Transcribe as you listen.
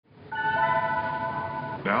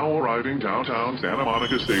Now arriving downtown Santa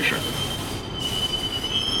Monica Station.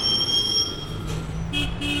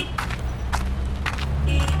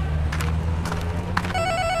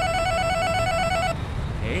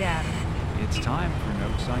 Hey Adam, it's time for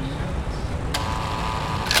Notes on Your Notes.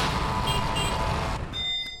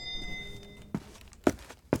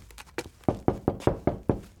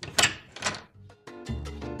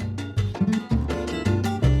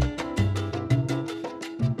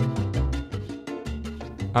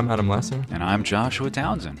 I'm Adam Lesser. And I'm Joshua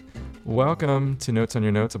Townsend. Welcome to Notes on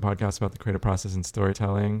Your Notes, a podcast about the creative process and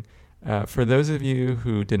storytelling. For those of you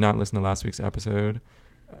who did not listen to last week's episode,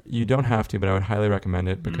 you don't have to, but I would highly recommend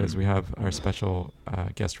it because we have our special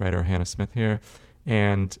guest writer, Hannah Smith, here.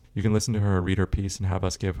 And you can listen to her read her piece and have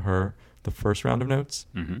us give her the first round of notes.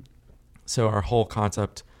 Mm-hmm. So our whole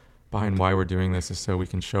concept behind why we're doing this is so we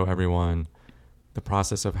can show everyone the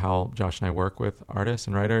process of how Josh and I work with artists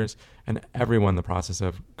and writers, and everyone the process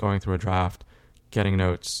of going through a draft, getting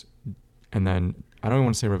notes, and then, I don't even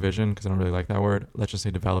want to say revision because I don't really like that word, let's just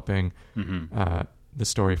say developing the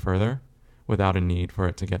story further without a need for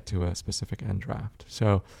it to get to a specific end draft.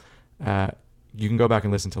 So you can go back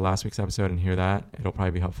and listen to last week's episode and hear that. It'll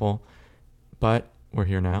probably be helpful. But we're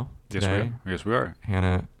here now. Today. Yes, we are.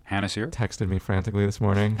 Hannah's here. Texted me frantically this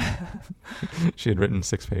morning. She had written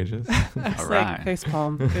 6 pages. All right.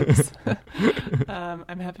 Facepalm.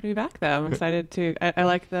 I'm happy to be back, though. I'm excited to. I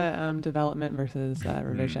like the development versus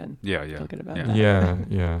revision. Yeah. Feel good about Yeah.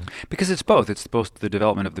 that. Yeah. Because it's both. It's both the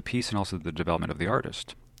development of the piece and also the development of the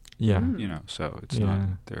artist. Yeah. You know, so it's not.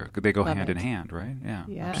 They go Love hand it. in hand, right? Yeah.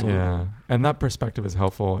 Yeah. Yeah. And that perspective is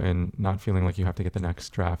helpful in not feeling like you have to get the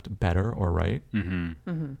next draft better or right.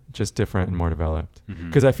 Mm-hmm. Just different and more developed. Mm-hmm.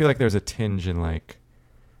 Because I feel like there's a tinge in like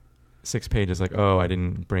 6 pages, like, oh, I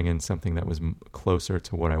didn't bring in something that was closer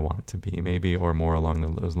to what I want it to be, maybe, or more along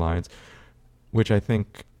those lines, which I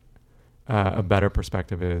think a better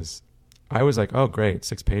perspective is, I was like, oh, great,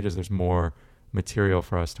 6 pages, there's more material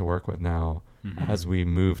for us to work with now as we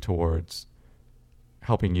move towards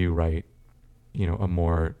helping you write, you know, a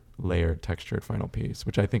more layered, textured final piece,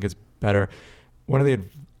 which I think is better. One of the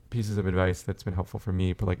pieces of advice that's been helpful for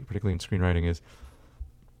me, particularly in screenwriting, is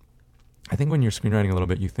I think when you're screenwriting a little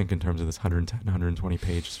bit, you think in terms of this 110, 120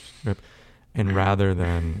 page script, and rather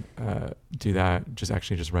than do that, just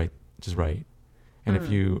write. And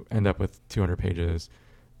if you end up with 200 pages,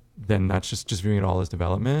 then that's just viewing it all as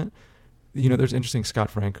development. You know, there's interesting Scott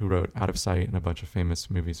Frank, who wrote Out of Sight and a bunch of famous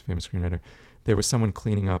movies, famous screenwriter. There was someone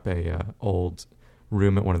cleaning up a old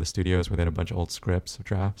room at one of the studios where they had a bunch of old scripts of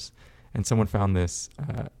drafts, and someone found this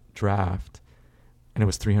draft, and it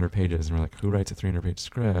was 300 pages, and we're like, who writes a 300-page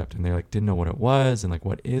script? And they like didn't know what it was, and like,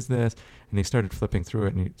 what is this? And they started flipping through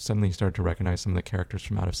it, and suddenly he started to recognize some of the characters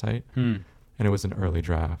from Out of Sight, and it was an early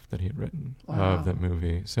draft that he had written of that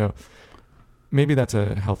movie. So maybe that's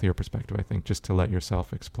a healthier perspective, I think, just to let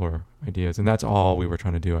yourself explore ideas. And that's all we were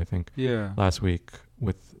trying to do, I think, last week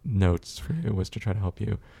with notes for you, was to try to help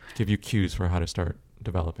you, give you cues for how to start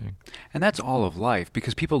developing. And that's all of life,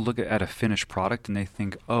 because people look at a finished product and they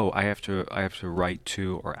think, oh, I have to write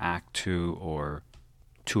to or act to or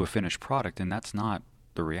to a finished product, and that's not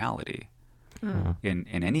the reality in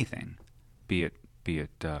anything, be it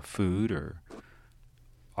food or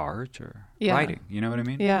art or writing. You know what I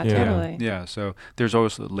mean? Yeah, totally. Yeah, so there's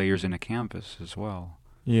always layers in a canvas as well.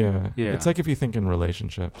 Yeah. It's like if you think in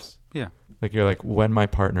relationships. Yeah. Like you're like, when my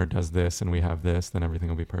partner does this and we have this, then everything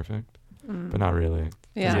will be perfect. But not really.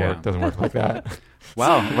 Doesn't work like that.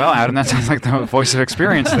 Well, Adam, that sounds like the voice of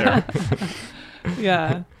experience there.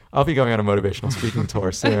 Yeah. I'll be going on a motivational speaking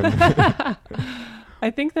tour soon. I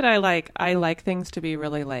think that I like things to be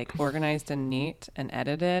really like organized and neat and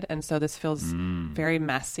edited, and so this feels very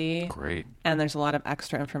messy. Great. And there's a lot of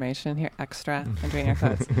extra information here. Extra. I'm doing air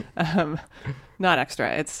quotes. Not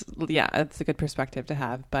extra. It's a good perspective to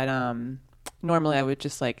have. But normally I would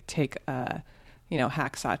just like take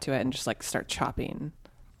hacksaw to it and just like start chopping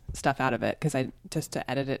stuff out of it just to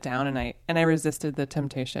edit it down, and I resisted the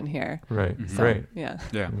temptation here. Right. Mm-hmm. So, great. Yeah.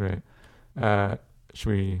 Great. Should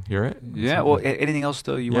we hear it? Yeah. Something? Well, anything else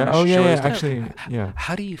though you want to show us? Actually, yeah.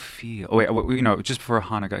 How do you feel? Oh, wait, just before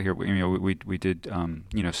Hannah got here, we did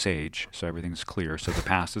sage, so everything's clear, so the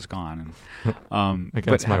past is gone. And,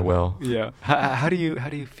 against my will. Yeah. How do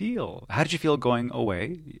you feel? How did you feel going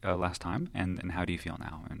away last time, and how do you feel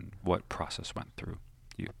now? And what process went through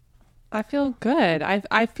you? I feel good.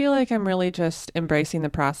 I feel like I'm really just embracing the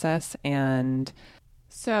process, and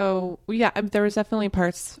so there was definitely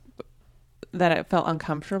parts that it felt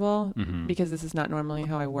uncomfortable because this is not normally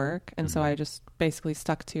how I work. And so I just basically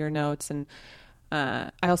stuck to your notes. And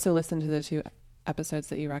I also listened to the 2 episodes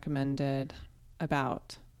that you recommended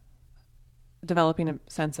about developing a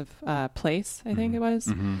sense of place, I think it was.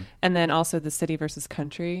 Mm-hmm. And then also the city versus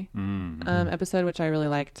country Mm-hmm. episode, which I really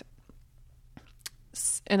liked.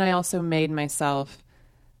 And I also made myself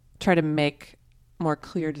try to make more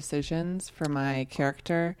clear decisions for my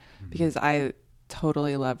character because I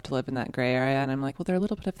totally love to live in that gray area. And I'm like, well, there are a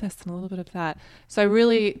little bit of this and a little bit of that. So I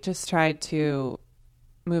really just tried to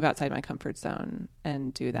move outside my comfort zone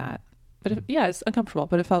and do that. But it's uncomfortable,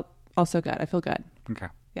 but it felt also good. I feel good. Okay.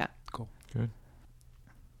 Yeah. Cool. Good.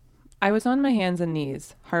 I was on my hands and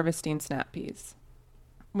knees harvesting snap peas.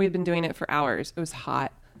 We'd been doing it for hours. It was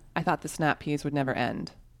hot. I thought the snap peas would never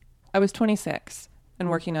end. I was 26 and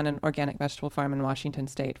working on an organic vegetable farm in Washington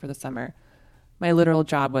State for the summer. My literal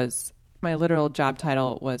job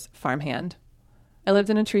title was farmhand. I lived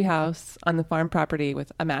in a treehouse on the farm property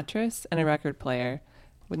with a mattress and a record player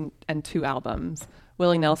and 2 albums,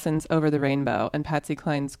 Willie Nelson's Over the Rainbow and Patsy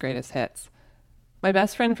Cline's Greatest Hits. My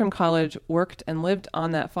best friend from college worked and lived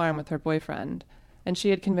on that farm with her boyfriend, and she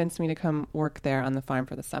had convinced me to come work there on the farm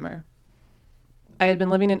for the summer. I had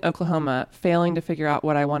been living in Oklahoma, failing to figure out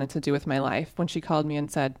what I wanted to do with my life, when she called me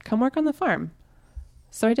and said, "Come work on the farm."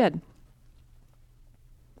 So I did.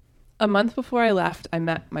 A month before I left, I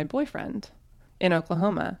met my boyfriend in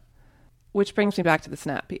Oklahoma, which brings me back to the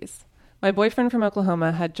snap peas. My boyfriend from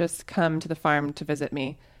Oklahoma had just come to the farm to visit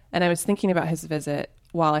me, and I was thinking about his visit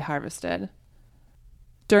while I harvested.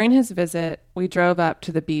 During his visit, we drove up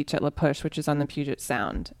to the beach at La Push, which is on the Puget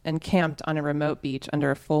Sound, and camped on a remote beach under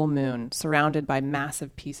a full moon, surrounded by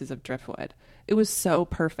massive pieces of driftwood. It was so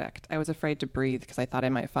perfect. I was afraid to breathe because I thought I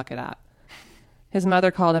might fuck it up. His mother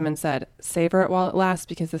called him and said, "Savor it while it lasts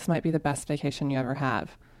because this might be the best vacation you ever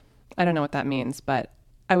have." I don't know what that means, but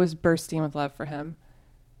I was bursting with love for him.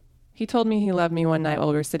 He told me he loved me one night while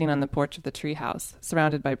we were sitting on the porch of the treehouse,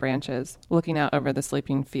 surrounded by branches, looking out over the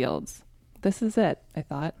sleeping fields. This is it, I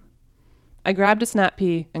thought. I grabbed a snap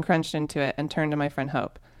pea and crunched into it and turned to my friend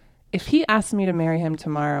Hope. If he asked me to marry him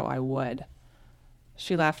tomorrow, I would.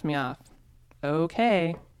 She laughed me off.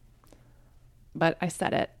 Okay. But I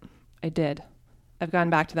said it. I did. I've gone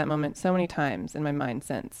back to that moment so many times in my mind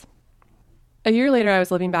since. A year later, I was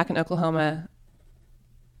living back in Oklahoma,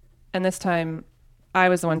 and this time I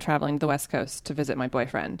was the one traveling to the West Coast to visit my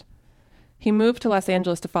boyfriend. He moved to Los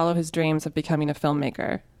Angeles to follow his dreams of becoming a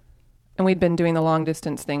filmmaker, and we'd been doing the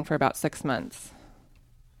long-distance thing for about 6 months.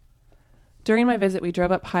 During my visit, we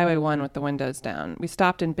drove up Highway 1 with the windows down. We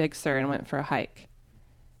stopped in Big Sur and went for a hike.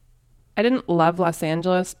 I didn't love Los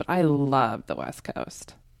Angeles, but I loved the West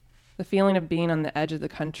Coast. The feeling of being on the edge of the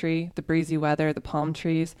country, the breezy weather, the palm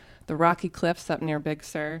trees, the rocky cliffs up near Big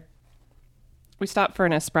Sur. We stopped for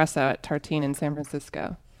an espresso at Tartine in San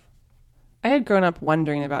Francisco. I had grown up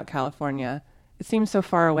wondering about California. It seemed so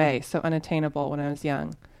far away, so unattainable when I was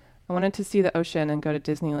young. I wanted to see the ocean and go to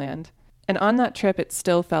Disneyland. And on that trip, it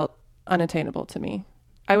still felt unattainable to me.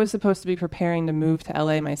 I was supposed to be preparing to move to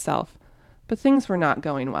LA myself, but things were not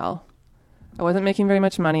going well. I wasn't making very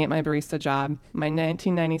much money at my barista job. My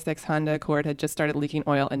 1996 Honda Accord had just started leaking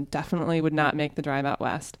oil and definitely would not make the drive out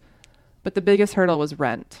west. But the biggest hurdle was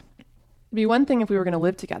rent. It'd be one thing if we were going to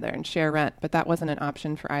live together and share rent, but that wasn't an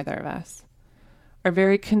option for either of us. Our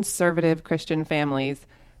very conservative Christian families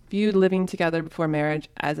viewed living together before marriage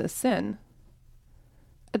as a sin.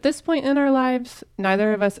 At this point in our lives,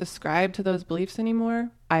 neither of us ascribed to those beliefs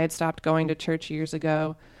anymore. I had stopped going to church years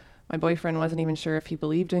ago. My boyfriend wasn't even sure if he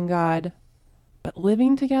believed in God. But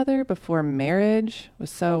living together before marriage was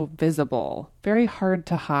so visible, very hard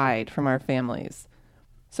to hide from our families.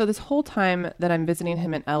 So this whole time that I'm visiting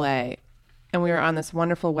him in LA, and we were on this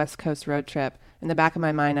wonderful West Coast road trip, in the back of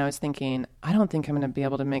my mind I was thinking, I don't think I'm going to be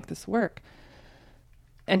able to make this work.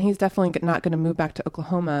 And he's definitely not going to move back to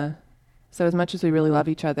Oklahoma. So as much as we really love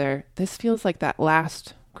each other, this feels like that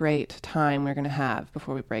last great time we're going to have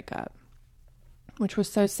before we break up. Which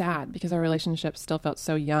was so sad because our relationship still felt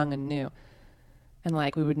so young and new. And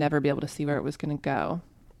like we would never be able to see where it was going to go.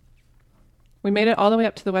 We made it all the way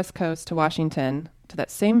up to the West Coast to Washington, to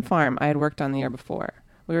that same farm I had worked on the year before.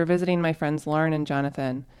 We were visiting my friends Lauren and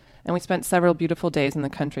Jonathan, and we spent several beautiful days in the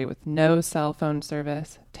country with no cell phone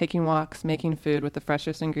service, taking walks, making food with the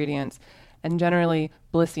freshest ingredients, and generally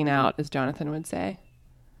blissing out, as Jonathan would say.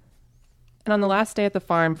 And on the last day at the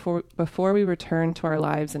farm, before we returned to our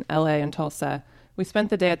lives in LA and Tulsa, we spent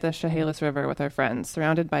the day at the Chehalis River with our friends,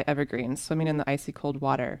 surrounded by evergreens, swimming in the icy cold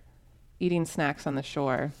water, eating snacks on the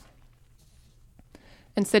shore,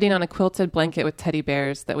 and sitting on a quilted blanket with teddy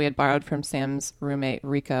bears that we had borrowed from Sam's roommate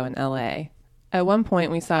Rico in LA. At one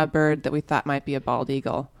point, we saw a bird that we thought might be a bald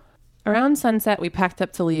eagle. Around sunset, we packed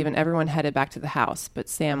up to leave and everyone headed back to the house, but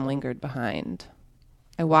Sam lingered behind.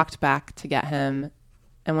 I walked back to get him,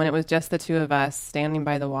 and when it was just the two of us standing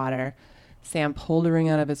by the water, Sam pulled a ring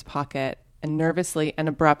out of his pocket and nervously and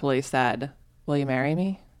abruptly said, "Will you marry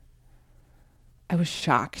me?" I was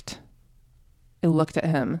shocked. I looked at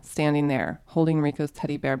him, standing there, holding Rico's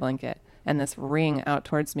teddy bear blanket and this ring out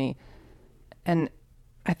towards me, and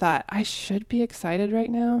I thought, I should be excited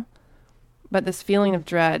right now, but this feeling of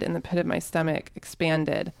dread in the pit of my stomach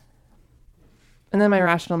expanded. And then my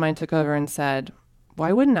rational mind took over and said,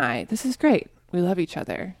 why wouldn't I? This is great. We love each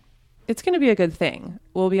other. It's going to be a good thing.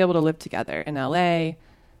 We'll be able to live together in LA,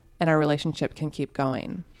 and our relationship can keep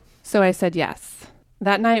going. So I said yes.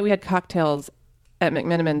 That night we had cocktails at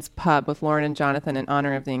McMiniman's pub with Lauren and Jonathan in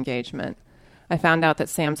honor of the engagement. I found out that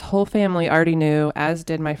Sam's whole family already knew, as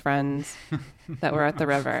did my friends that were at the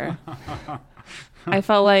river. I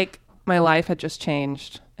felt like my life had just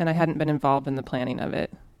changed, and I hadn't been involved in the planning of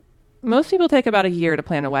it. Most people take about a year to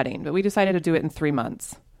plan a wedding, but we decided to do it in 3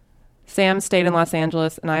 months. Sam stayed in Los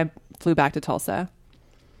Angeles, and I flew back to Tulsa.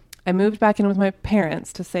 I moved back in with my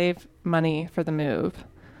parents to save money for the move.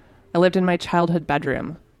 I lived in my childhood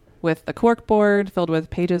bedroom with a cork board filled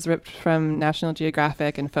with pages ripped from National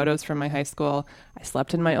Geographic and photos from my high school. I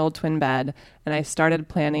slept in my old twin bed, and I started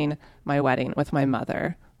planning my wedding with my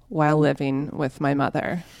mother while living with my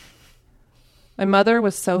mother. My mother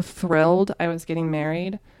was so thrilled I was getting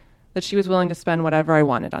married that she was willing to spend whatever I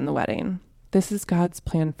wanted on the wedding. "This is God's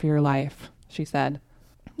plan for your life," she said.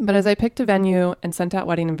 But as I picked a venue and sent out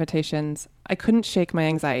wedding invitations, I couldn't shake my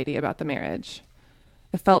anxiety about the marriage.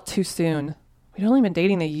 It felt too soon. We'd only been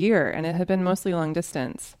dating a year, and it had been mostly long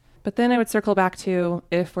distance. But then I would circle back to,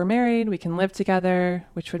 if we're married, we can live together,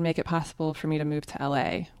 which would make it possible for me to move to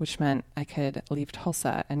LA, which meant I could leave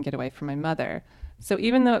Tulsa and get away from my mother. So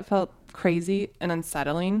even though it felt crazy and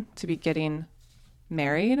unsettling to be getting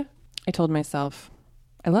married, I told myself,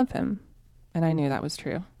 I love him. And I knew that was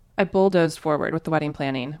true. I bulldozed forward with the wedding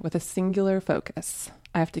planning with a singular focus.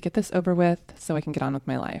 I have to get this over with so I can get on with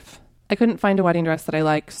my life. I couldn't find a wedding dress that I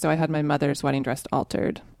liked, so I had my mother's wedding dress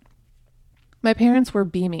altered. My parents were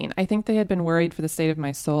beaming. I think they had been worried for the state of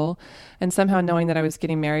my soul, and somehow knowing that I was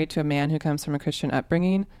getting married to a man who comes from a Christian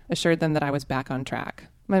upbringing assured them that I was back on track.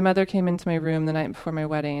 My mother came into my room the night before my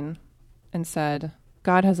wedding and said,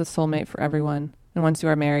 "God has a soulmate for everyone, and once you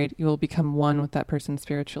are married, you will become one with that person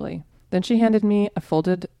spiritually." Then she handed me a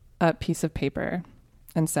folded up piece of paper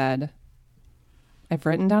and said, "I've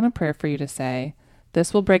written down a prayer for you to say.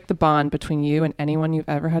 This will break the bond between you and anyone you've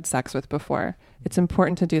ever had sex with before. It's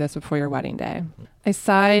important to do this before your wedding day." I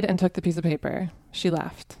sighed and took the piece of paper. She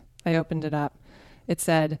left. I opened it up. It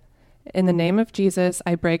said, "In the name of Jesus,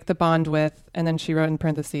 I break the bond with," and then she wrote in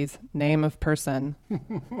parentheses, "name of person."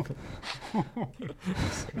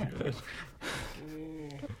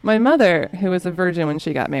 My mother, who was a virgin when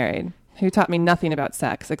she got married, who taught me nothing about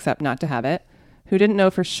sex except not to have it, who didn't know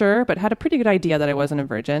for sure but had a pretty good idea that I wasn't a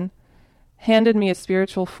virgin, handed me a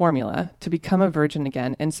spiritual formula to become a virgin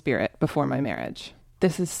again in spirit before my marriage.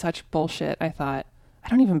 This is such bullshit, I thought. I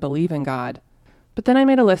don't even believe in God. But then I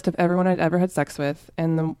made a list of everyone I'd ever had sex with,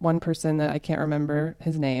 and the one person that I can't remember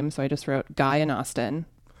his name, so I just wrote Guy in Austin.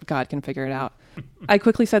 God can figure it out. I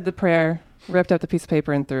quickly said the prayer, ripped up the piece of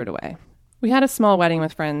paper, and threw it away. We had a small wedding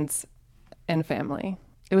with friends and family.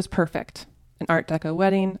 It was perfect. An Art Deco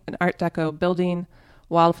wedding, an Art Deco building,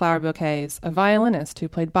 wildflower bouquets, a violinist who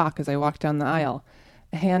played Bach as I walked down the aisle,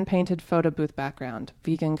 a hand-painted photo booth background,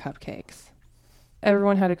 vegan cupcakes.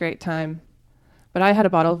 Everyone had a great time, but I had a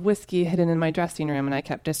bottle of whiskey hidden in my dressing room, and I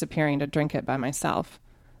kept disappearing to drink it by myself.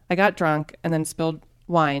 I got drunk and then spilled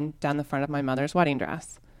wine down the front of my mother's wedding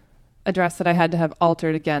dress, a dress that I had to have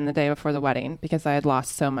altered again the day before the wedding because I had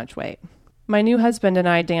lost so much weight. My new husband and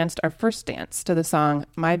I danced our first dance to the song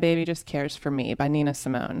My Baby Just Cares for Me by Nina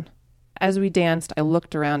Simone. As we danced, I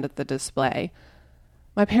looked around at the display.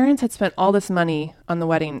 My parents had spent all this money on the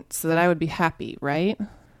wedding so that I would be happy, right?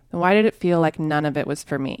 Then why did it feel like none of it was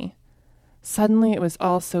for me? Suddenly, it was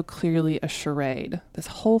all so clearly a charade. This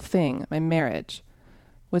whole thing, my marriage,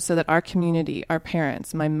 was so that our community, our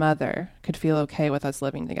parents, my mother, could feel okay with us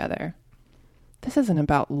living together. This isn't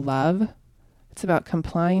about love. It's about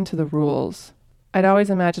complying to the rules. I'd always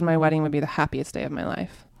imagined my wedding would be the happiest day of my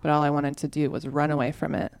life, but all I wanted to do was run away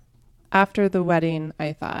from it. After the wedding,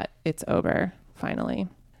 I thought, it's over, finally.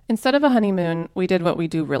 Instead of a honeymoon, we did what we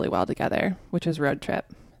do really well together, which is road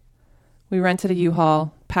trip. We rented a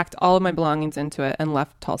U-Haul, packed all of my belongings into it, and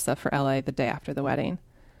left Tulsa for LA the day after the wedding.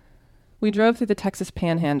 We drove through the Texas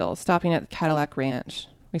Panhandle, stopping at the Cadillac Ranch.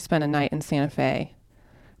 We spent a night in Santa Fe.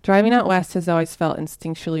 Driving out west has always felt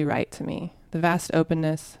instinctually right to me. The vast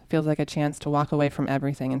openness feels like a chance to walk away from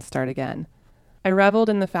everything and start again. I reveled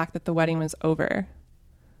in the fact that the wedding was over.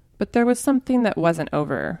 But there was something that wasn't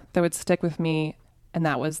over that would stick with me, and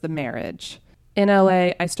that was the marriage. In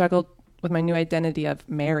LA, I struggled with my new identity of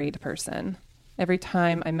married person. Every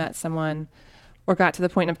time I met someone or got to the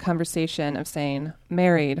point of conversation of saying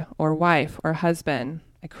married or wife or husband,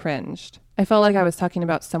 I cringed. I felt like I was talking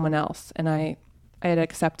about someone else, and I had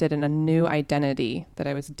accepted in a new identity that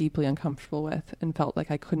I was deeply uncomfortable with and felt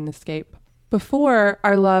like I couldn't escape. Before,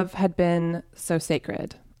 our love had been so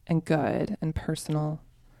sacred and good and personal.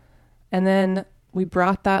 And then we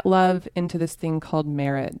brought that love into this thing called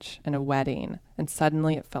marriage and a wedding, and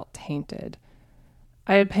suddenly it felt tainted.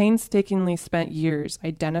 I had painstakingly spent years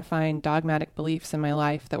identifying dogmatic beliefs in my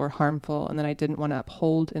life that were harmful and that I didn't want to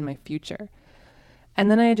uphold in my future.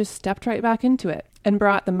 And then I just stepped right back into it and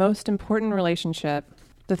brought the most important relationship,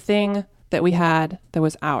 the thing that we had that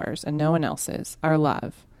was ours and no one else's, our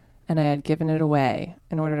love. And I had given it away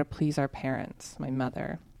in order to please our parents, my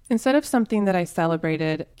mother. Instead of something that I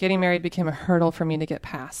celebrated, getting married became a hurdle for me to get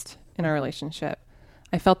past in our relationship.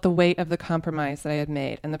 I felt the weight of the compromise that I had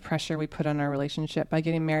made and the pressure we put on our relationship by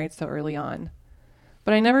getting married so early on.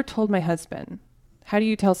 But I never told my husband. How do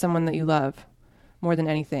you tell someone that you love more than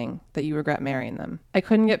anything that you regret marrying them? I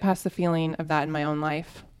couldn't get past the feeling of that in my own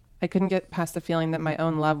life. I couldn't get past the feeling that my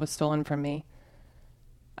own love was stolen from me.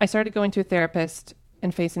 I started going to a therapist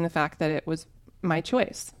and facing the fact that it was my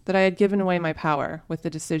choice, that I had given away my power with the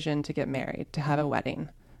decision to get married, to have a wedding,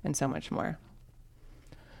 and so much more.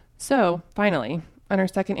 So, finally, on our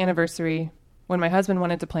second anniversary, when my husband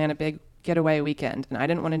wanted to plan a big getaway weekend and I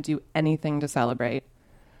didn't want to do anything to celebrate,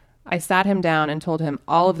 I sat him down and told him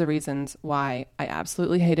all of the reasons why I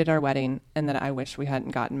absolutely hated our wedding and that I wish we hadn't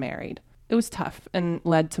gotten married. It was tough and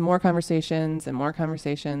led to more conversations,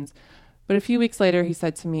 but a few weeks later he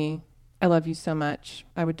said to me, I love you so much.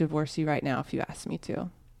 I would divorce you right now if you asked me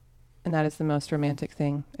to. And that is the most romantic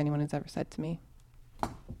thing anyone has ever said to me.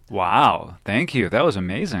 Wow. Thank you. That was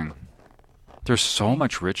amazing. There's so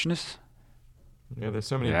much richness. Yeah, there's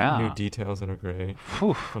so many new details that are great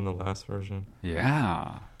from the last version.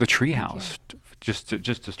 Yeah. The treehouse, just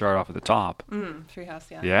to start off at the top.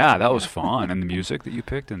 Treehouse, yeah. Yeah, that was fun. And the music that you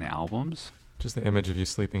picked and the albums. Just the image of you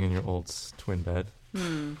sleeping in your old twin bed.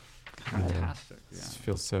 Fantastic. It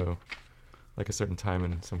feels so like a certain time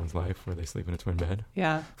in someone's life where they sleep in a twin bed.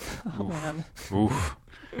 Yeah. Oh, man. Oof.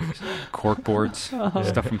 Corkboards,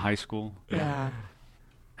 stuff from high school. Yeah.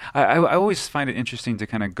 I always find it interesting to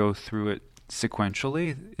kind of go through it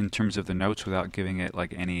sequentially in terms of the notes without giving it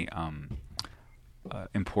like any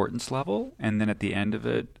importance level, and then at the end of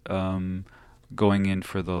it going in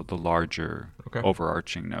for the larger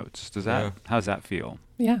overarching notes. How does that feel?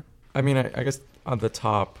 Yeah. I mean, I guess on the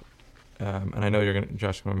top, and I know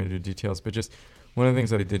Josh want me to do details, but just one of the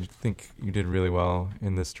things that I did think you did really well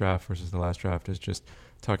in this draft versus the last draft is just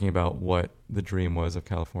talking about what the dream was of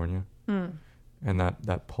California. And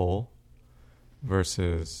that pull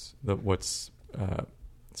versus what's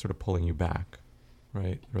sort of pulling you back,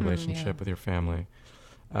 right? Relationship with your family.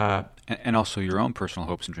 And also your own personal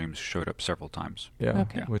hopes and dreams showed up several times. Yeah,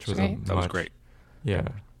 okay. which was Great. That was great. Yeah.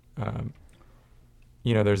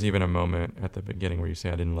 There's even a moment at the beginning where you say,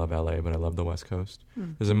 I didn't love LA, but I love the West Coast.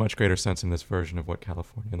 There's a much greater sense in this version of what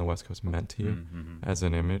California and the West Coast meant to you as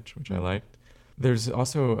an image, which I liked. There's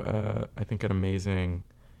also, I think, an amazing...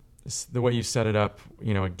 the way you set it up,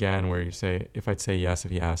 again, where you say, if I'd say yes if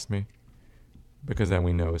he asked me, because then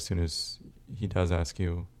we know as soon as he does ask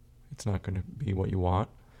you, it's not going to be what you want.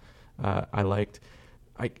 I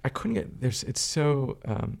couldn't get, there's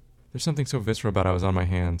something so visceral about I was on my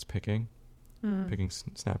hands picking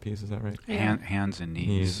snap peas, is that right? Hands and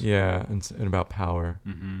knees. Yeah, and about power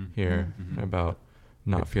here, about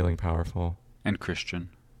not feeling powerful. And Christian,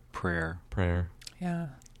 prayer. Yeah.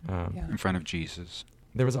 In front of Jesus.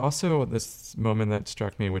 There was also this moment that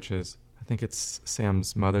struck me, which is, I think it's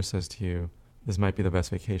Sam's mother says to you, this might be the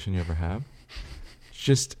best vacation you ever have.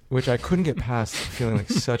 Which I couldn't get past, feeling like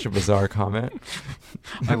such a bizarre comment.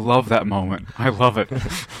 I love that moment. I love it. And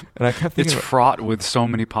I kept thinking, it's fraught with so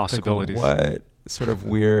many possibilities. Like, what sort of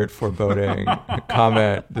weird, foreboding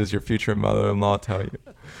comment does your future mother-in-law tell you?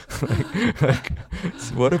 like,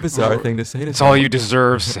 what a bizarre thing to say to It's someone. all you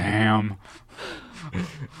deserve, Sam.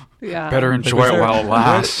 Yeah. Better enjoy it while it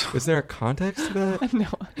lasts. Was there a context to that? No,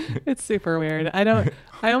 it's super weird. I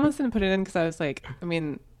almost didn't put it in because I was like,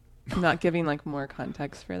 I'm not giving like more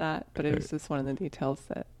context for that, but it was just one of the details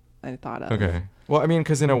that I thought of. Okay. Well,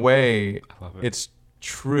 because in a way, it's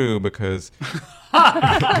true because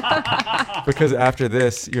because after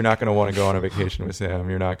this, you're not going to want to go on a vacation with Sam.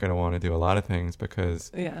 You're not going to want to do a lot of things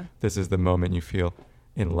because this is the moment you feel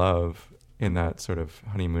in love in that sort of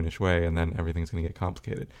honeymoonish way, and then everything's going to get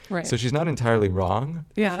complicated. Right. So she's not entirely wrong,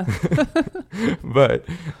 Yeah. but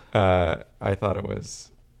I thought it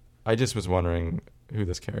was. I just was wondering who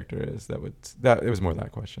this character is that it was more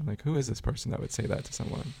that question, like, who is this person that would say that to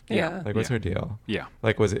someone? Yeah. Like, what's Yeah. her deal? Yeah.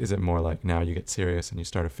 Like, is it more like now you get serious and you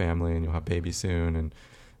start a family and you'll have babies soon, and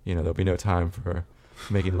there'll be no time for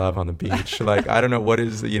making love on the beach? Like, I don't know what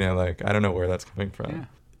is, like, I don't know where that's coming from. Yeah.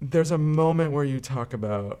 There's a moment where you talk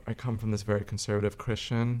about, I come from this very conservative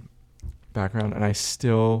Christian background, and I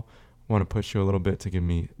still want to push you a little bit to give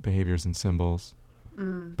me behaviors and symbols,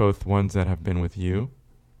 both ones that have been with you.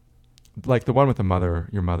 Like the one with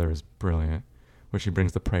your mother is brilliant, where she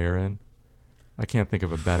brings the prayer in. I can't think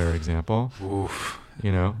of a better example. Oof.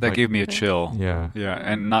 That That gave me a chill. Yeah. Yeah,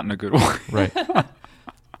 and not in a good way. Right.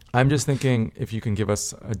 I'm just thinking if you can give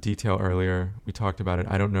us a detail earlier. We talked about it.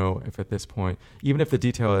 I don't know if at this point, even if the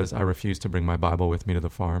detail is I refuse to bring my Bible with me to the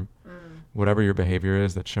farm, whatever your behavior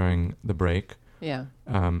is that's showing the break, Yeah.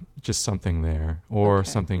 just something there. Or Okay.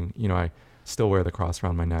 something, I still wear the cross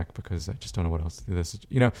around my neck because I just don't know what else to do this.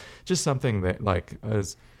 Just something that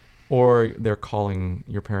or they're calling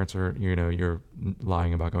your parents, or, you're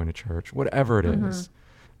lying about going to church, whatever it is.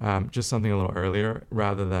 Just something a little earlier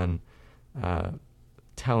rather than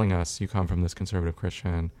telling us you come from this conservative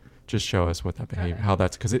Christian. Just show us what that behavior, how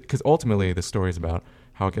that's, because ultimately the story is about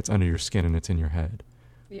how it gets under your skin and it's in your head,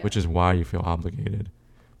 which is why you feel obligated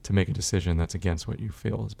to make a decision that's against what you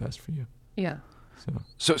feel is best for you. Yeah.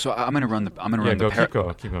 So I'm going to run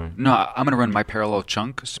Keep going. No, I'm going to run my parallel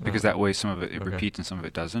chunks because that way some of it Okay. repeats and some of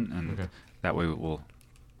it doesn't, and Okay. that way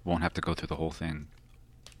won't have to go through the whole thing.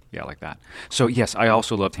 Yeah, like that. So yes, I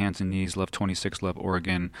also loved Hands and Knees, love 26, love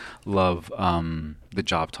Oregon, love the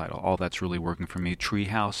job title. All that's really working for me.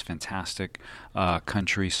 Treehouse, fantastic.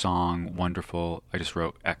 Country song, wonderful. I just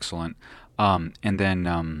wrote excellent. And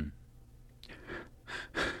then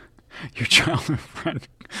your childhood friend,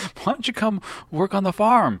 why don't you come work on the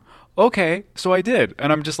farm? Okay, so I did,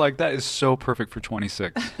 and I'm just like, that is so perfect for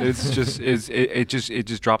 26. It's just it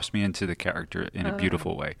just drops me into the character in a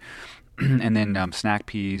beautiful way. And then Snap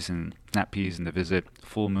Peas and The Visit,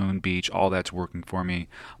 Full Moon Beach, all that's working for me.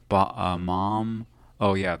 Mom,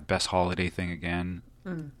 oh yeah, best holiday thing again.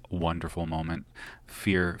 Wonderful moment.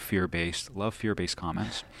 Fear-based. Love fear-based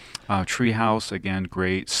comments. Treehouse, again,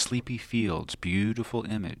 great. Sleepy Fields, beautiful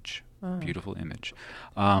image. Beautiful image.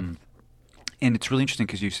 And it's really interesting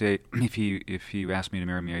because you say, if you asked me to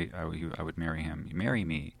marry me, I would marry him. You marry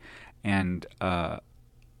me. And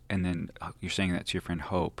then you're saying that to your friend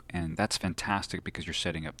Hope, and that's fantastic because you're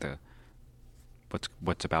setting up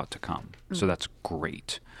what's about to come. So that's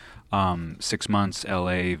great. 6 months,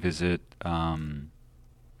 LA, visit, the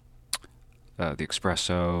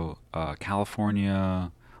Espresso,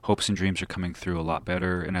 California. Hopes and dreams are coming through a lot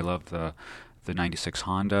better, and I love the 96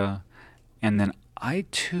 Honda. And then I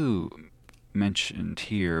too mentioned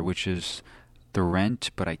here, which is The Rent,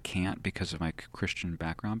 but I can't because of my Christian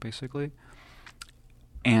background, basically.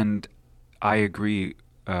 And I agree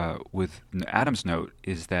with Adam's note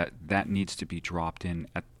is that needs to be dropped in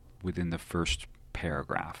within the first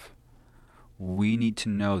paragraph. We need to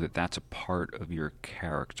know that that's a part of your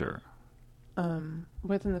character.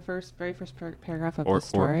 Within the very first paragraph of the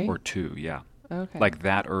story? Or two, yeah. Okay. Like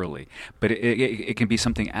that early. But it can be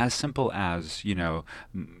something as simple as,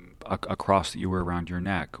 a cross that you wear around your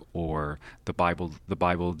neck, or the Bible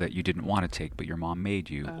that you didn't want to take but your mom made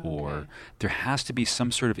you, or there has to be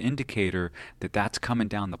some sort of indicator that that's coming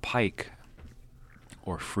down the pike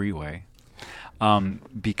or freeway,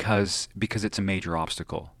 because it's a major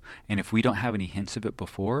obstacle. And if we don't have any hints of it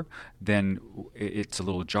before, then it's a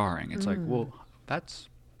little jarring. It's like, well, that's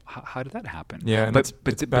how did that happen? Yeah, and it's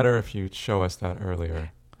better if you show us that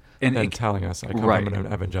earlier. And telling us, I come from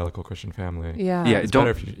an evangelical Christian family. Yeah. Yeah.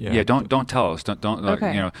 Don't Don't tell us. Don't.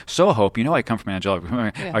 Okay. So Hope, I come from an evangelical.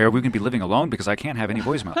 Yeah. Are we going to be living alone because I can't have any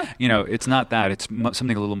voicemail? It's not that. It's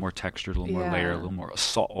something a little more textured, a little more layered, a little more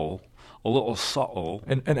subtle,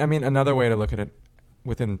 And I mean, another way to look at it,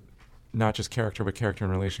 within not just character but character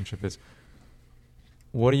and relationship, is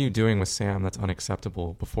what are you doing with Sam that's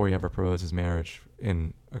unacceptable before he ever proposes marriage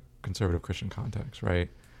in a conservative Christian context, right?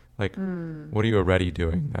 Like, what are you already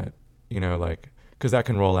doing that, because that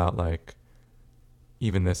can roll out like,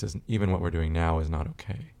 even what we're doing now is not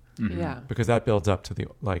okay. Mm-hmm. Yeah. Because that builds up to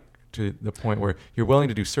the point where you're willing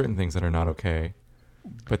to do certain things that are not okay,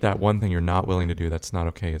 but that one thing you're not willing to do that's not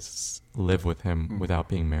okay is live with him without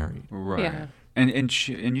being married. Right. Yeah. And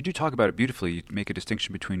you do talk about it beautifully. You make a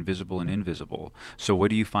distinction between visible and invisible. So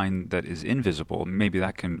what do you find that is invisible? Maybe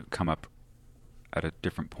that can come up at a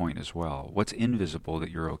different point as well. What's invisible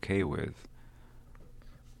that you're okay with?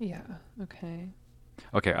 Yeah. Okay.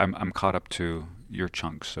 Okay, I'm caught up to your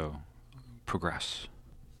chunk, so progress.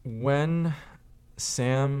 When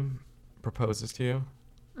Sam proposes to you,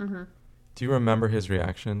 Mm-hmm. do you remember his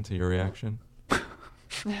reaction to your reaction?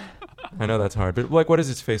 I know that's hard, but like, what does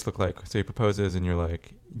his face look like? So he proposes, and you're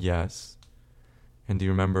like, yes. And do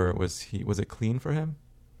you remember, was it clean for him?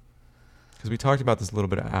 Because we talked about this a little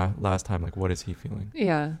bit last time. Like, what is he feeling?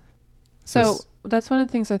 Yeah. So that's one of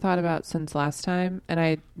the things I thought about since last time, and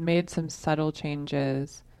I made some subtle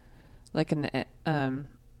changes, like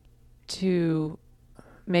to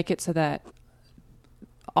make it so that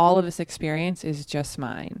all of this experience is just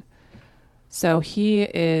mine. So he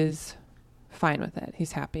is fine with it.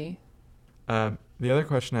 He's happy. The other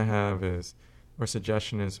question I have is, or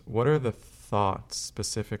suggestion is, what are the thoughts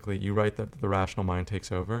specifically? You write that the rational mind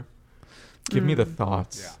takes over. Give me the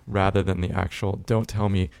thoughts rather than the actual. Don't tell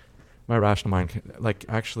me my rational mind can, like,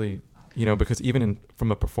 actually, you know, because even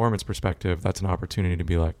from a performance perspective, that's an opportunity to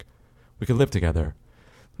be like, we could live together.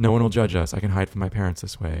 No one will judge us. I can hide from my parents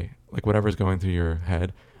this way. Like, whatever's going through your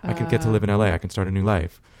head, I could get to live in LA. I can start a new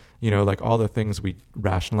life. You know, like all the things we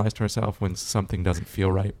rationalize to ourselves when something doesn't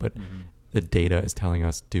feel right, but the data is telling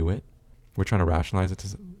us do it. We're trying to rationalize it.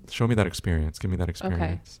 To show me that experience. Give me that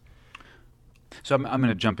experience. Okay. So I'm going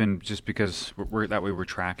to jump in just because we're that way we're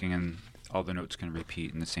tracking and all the notes can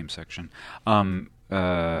repeat in the same section.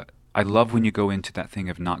 I love when you go into that thing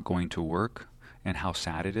of not going to work and how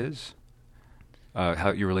sad it is.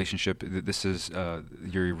 How your relationship,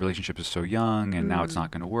 your relationship is so young and now it's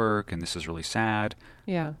not going to work and this is really sad.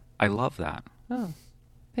 Yeah. I love that. Oh,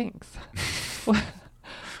 thanks.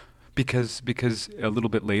 because a little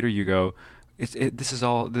bit later you go, it's the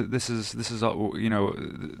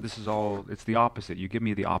opposite. You give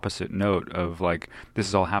me the opposite note of like, this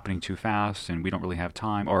is all happening too fast and we don't really have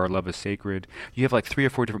time, or our love is sacred. You have like 3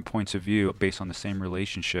 or 4 different points of view based on the same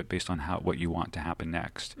relationship, based on what you want to happen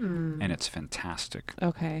next. And it's fantastic.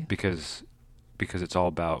 Okay. Because it's all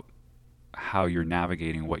about how you're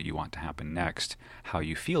navigating what you want to happen next, how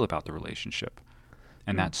you feel about the relationship.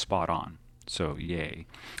 And that's spot on. So yay.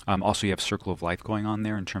 Also, you have Circle of Life going on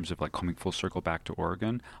there in terms of like coming full circle back to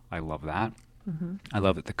Oregon. I love that. I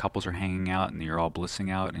love that the couples are hanging out and you're all blissing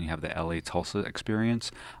out and you have the LA Tulsa experience.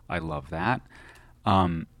 I love that.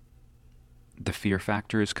 The fear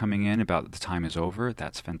factor is coming in about the time is over.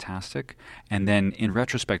 That's fantastic. And then in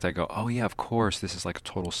retrospect, I go, oh yeah, of course, this is like a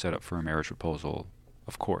total setup for a marriage proposal.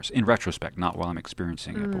 Of course. In retrospect, not while I'm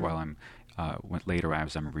experiencing it, but while I'm later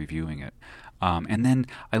as I'm reviewing it. And then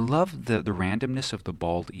I love the randomness of the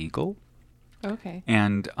bald eagle. Okay.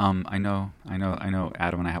 And I know,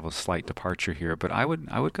 Adam and I have a slight departure here, but I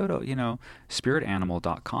would go to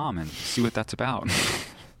spiritanimal.com and see what that's about.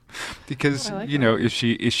 Because like is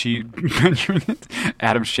she mentioning it?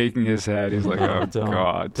 Adam's shaking his head. He's like, oh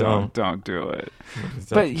God, don't do it.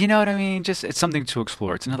 But you know what I mean? Just it's something to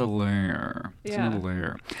explore. It's another layer. It's another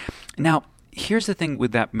layer. Now, here's the thing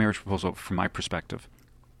with that marriage proposal from my perspective,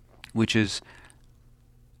 which is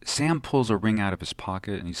Sam pulls a ring out of his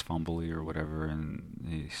pocket and he's fumbly or whatever, and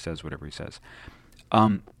he says whatever he says.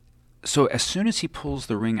 So as soon as he pulls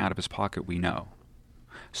the ring out of his pocket, we know.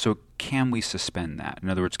 So can we suspend that? In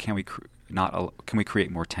other words, can we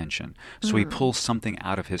create more tension? So he pulls something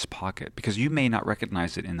out of his pocket because you may not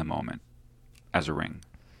recognize it in the moment as a ring.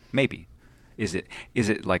 Maybe. Is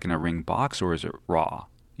it like in a ring box or is it raw?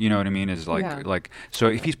 You know what I mean? Is like so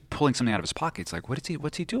if he's pulling something out of his pocket, it's like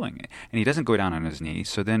what's he doing? And he doesn't go down on his knee.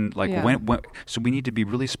 So then so we need to be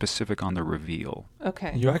really specific on the reveal.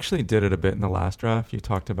 Okay. You actually did it a bit in the last draft. You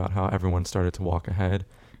talked about how everyone started to walk ahead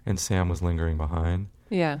and Sam was lingering behind.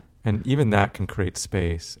 Yeah. And even that can create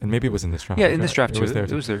space. And maybe it was in this draft. Yeah, in this draft too.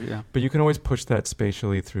 It was there, yeah. But you can always push that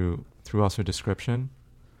spatially through also description.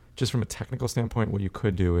 Just from a technical standpoint, what you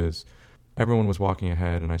could do is everyone was walking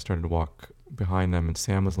ahead and I started to walk behind them and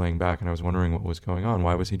Sam was laying back and I was wondering what was going on.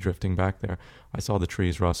 Why was he drifting back there? I saw the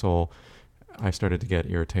trees rustle. I started to get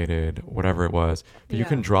irritated, whatever it was. But you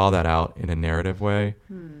can draw that out in a narrative way.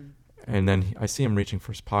 And then I see him reaching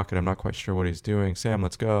for his pocket. I'm not quite sure what he's doing. Sam,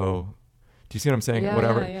 let's go. Do you see what I'm saying? Yeah,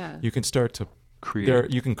 Whatever. yeah. You can start to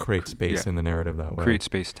you can create space in the narrative that way. Create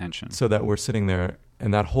space tension. So that we're sitting there,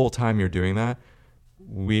 and that whole time you're doing that,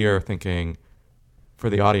 we are thinking, for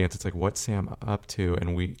the audience, it's like, what's Sam up to?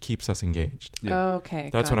 And we keeps us engaged. Yeah. Okay.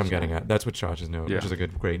 That's what I'm getting at. That's what Josh's note, which is a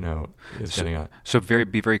great note, is getting at. So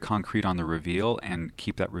be very concrete on the reveal and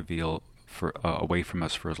keep that reveal away from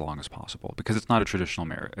us for as long as possible, because it's not a traditional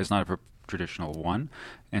marriage. It's not a traditional one,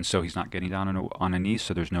 and so he's not getting down on a knee,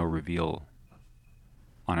 so there's no reveal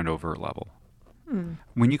on an overt level.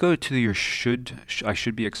 When you go to your I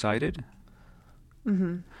should be excited,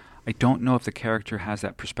 I don't know if the character has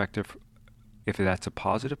that perspective, if that's a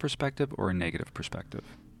positive perspective or a negative perspective.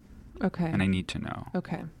 Okay. And I need to know.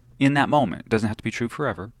 Okay. In that moment. It doesn't have to be true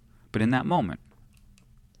forever, but in that moment.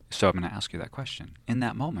 So I'm going to ask you that question. In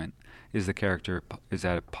that moment, is the character, is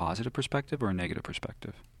that a positive perspective or a negative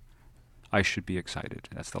perspective? I should be excited.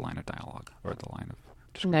 That's the line of dialogue or the line of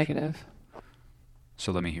description. Negative.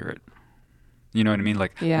 So let me hear it. You know what I mean?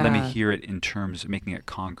 Like, Yeah. let me hear it in terms of making it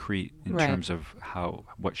concrete in Right. terms of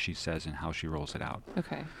what she says and how she rolls it out.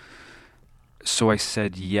 Okay. So I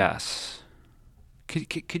said yes.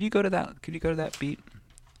 Could you go to that? Could you go to that beat?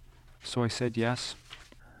 So I said yes.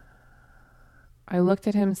 I looked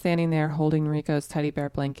at him standing there holding Rico's teddy bear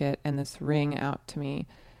blanket and this ring out to me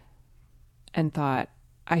and thought,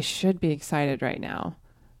 I should be excited right now.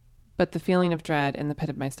 But the feeling of dread in the pit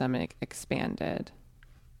of my stomach expanded.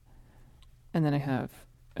 And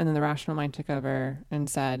then the rational mind took over and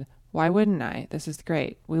said, why wouldn't I? This is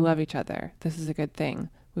great. We love each other. This is a good thing.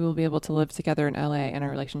 We will be able to live together in LA and our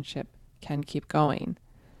relationship can keep going.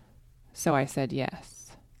 So I said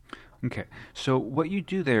yes. Okay. So what you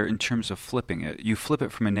do there in terms of flipping it, you flip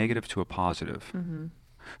it from a negative to a positive. Mm-hmm.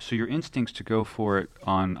 So your instincts to go for it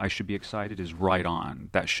on I should be excited is right on.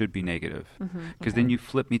 That should be negative. Because then you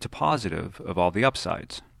flip me to positive of all the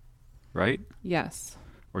upsides, right? Yes.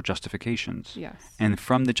 Or justifications. Yes. And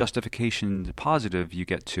from the justification to positive, you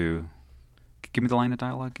get to... Give me the line of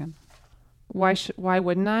dialogue again. Why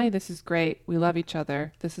wouldn't I? This is great. We love each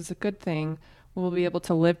other. This is a good thing. We'll be able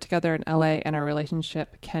to live together in LA and our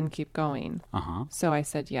relationship can keep going. Uh-huh. So I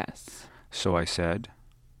said yes. So I said,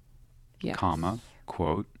 Yes. comma,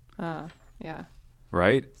 quote, Yeah.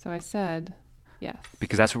 right? So I said yes.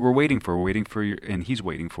 Because that's what we're waiting for. We're waiting for and he's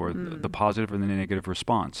waiting for the positive or the negative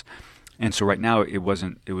response. And so right now it was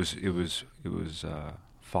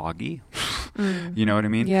foggy. You know what I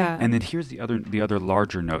mean? Yeah. And then here's the other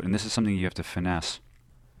larger note, and this is something you have to finesse,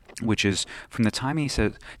 which is from the time he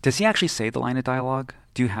says, does he actually say the line of dialogue?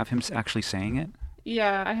 Do you have him actually saying it?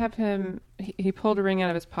 Yeah, I have him. He pulled a ring out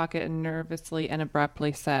of his pocket and nervously and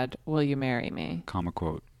abruptly said, will you marry me? Comma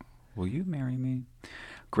quote. Will you marry me?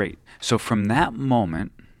 Great. So from that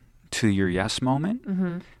moment to your yes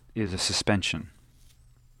moment is a suspension.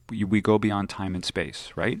 We go beyond time and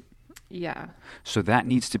space, right? Yeah. So that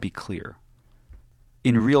needs to be clear.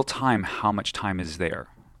 In real time, how much time is there?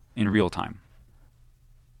 In real time.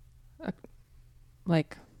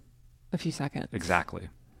 Like a few seconds. Exactly.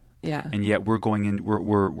 Yeah. And yet we're going in.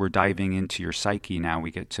 We're diving into your psyche now.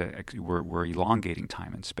 We're elongating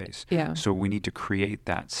time and space. Yeah. So we need to create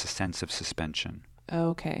that sense of suspension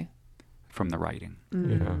Okay. from the writing.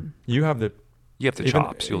 Yeah. You have the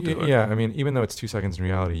chops. You'll do it. Yeah, I mean, even though it's 2 seconds in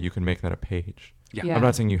reality, you can make that a page. Yeah. Yeah. I'm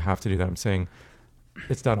not saying you have to do that. I'm saying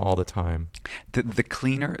it's done all the time. The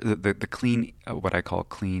cleaner, the clean, what I call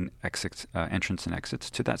clean exits, entrance and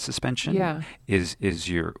exits to that suspension. Yeah. Is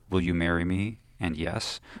your will you marry me? And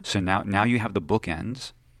yes. So now you have the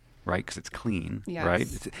bookends, right? Because it's clean, Yes. right?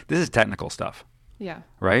 This is technical stuff, Yeah.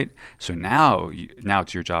 right? So now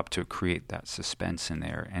it's your job to create that suspense in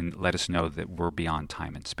there and let us know that we're beyond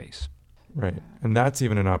time and space. Right. And that's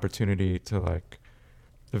even an opportunity to, like,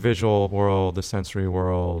 the visual world, the sensory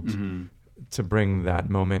world, to bring that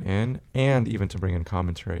moment in, and even to bring in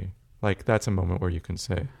commentary. Like, that's a moment where you can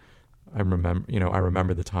say, I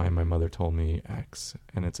remember the time my mother told me X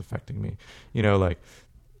and it's affecting me. Like,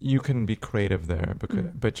 you can be creative there,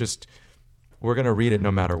 but just, we're going to read it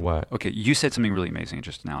no matter what. Okay, you said something really amazing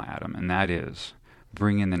just now, Adam, and that is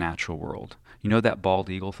bring in the natural world. You know that bald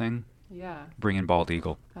eagle thing? Yeah. Bring in bald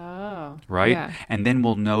eagle. Oh. Right? Yeah. And then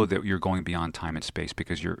we'll know that you're going beyond time and space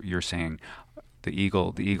because you're saying the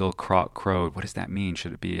eagle crowed. What does that mean?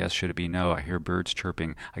 Should it be yes? Should it be no? I hear birds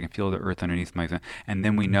chirping. I can feel the earth underneath my thumb. And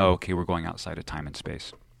then we know, okay, we're going outside of time and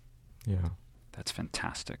space. Yeah. That's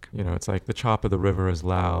fantastic. It's like the chop of the river is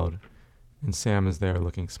loud, and Sam is there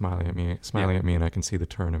smiling at me, and I can see the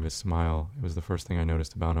turn of his smile. It was the first thing I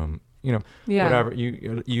noticed about him. Yeah. Whatever,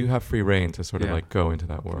 you have free reign to sort of like go into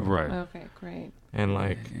that world. Right. Okay, great. And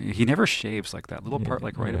like, he never shaves like that little part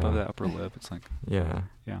like right above the upper lip. It's like yeah.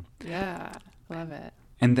 Yeah. Love it.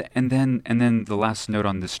 And then the last note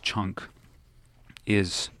on this chunk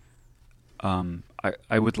is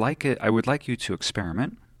I would like you to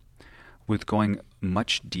experiment with going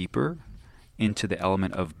much deeper into the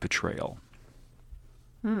element of betrayal.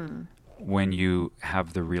 When you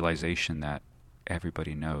have the realization that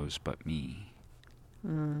everybody knows but me.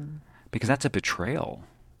 Because that's a betrayal,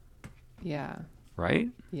 Yeah. right?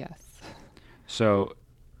 Yes. So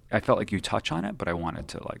I felt like you touch on it, but I wanted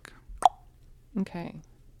to like... Okay.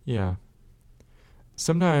 Yeah.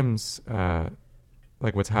 Sometimes,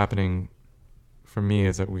 like what's happening for me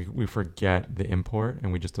is that we forget the import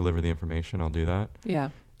and we just deliver the information. I'll do that. Yeah.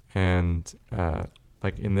 And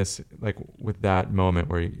like in this, like with that moment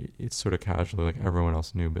where it's sort of casually like everyone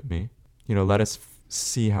else knew but me, let us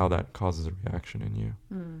see how that causes a reaction in you.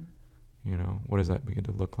 What does that begin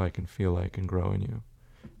to look like and feel like and grow in you?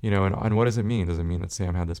 And what does it mean? Does it mean that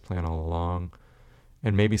Sam had this plan all along?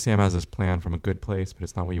 And maybe Sam has this plan from a good place, but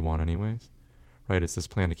it's not what you want anyways, right? It's this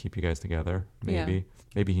plan to keep you guys together. Maybe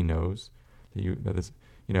he knows that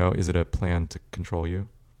is it a plan to control you?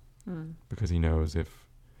 Because he knows if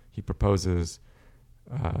he proposes,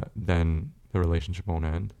 then the relationship won't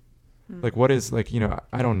end. Like what is like,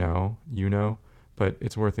 I don't know, but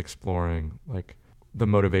it's worth exploring like the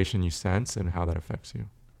motivation you sense and how that affects you.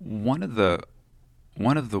 One of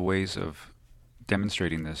the ways of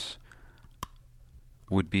demonstrating this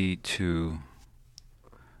would be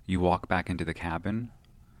you walk back into the cabin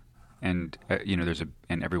and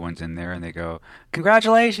and everyone's in there and they go,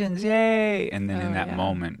 "Congratulations, yay!" And then in that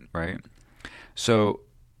moment, right? So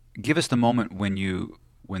give us the moment when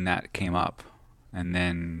that came up, and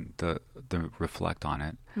then the reflect on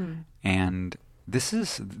it. And this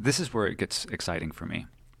is where it gets exciting for me,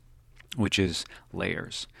 which is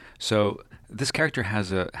layers. So this character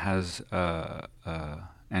has a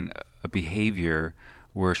behavior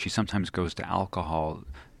where she sometimes goes to alcohol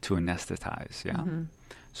to anesthetize. Yeah.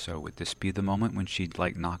 So would this be the moment when she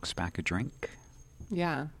like knocks back a drink?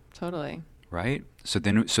 Yeah, totally. Right. So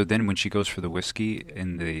then when she goes for the whiskey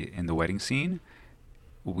in the wedding scene,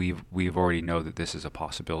 we've already know that this is a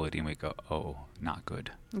possibility, and we go, oh, not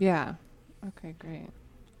good. Yeah. Okay, great.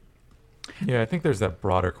 Yeah, I think there's that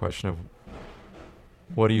broader question of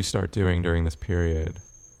what do you start doing during this period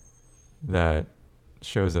that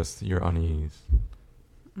shows us your unease?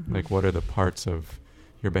 Like, what are the parts of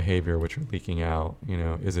your behavior which are leaking out?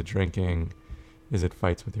 Is it drinking? Is it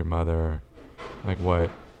fights with your mother? Like, what?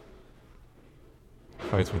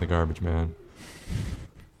 Fights with the garbage man.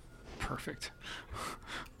 Perfect.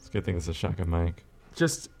 It's a good thing this is a shotgun mic.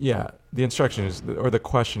 Just, the instruction is, or the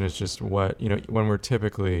question is just what, when we're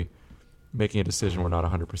typically making a decision we're not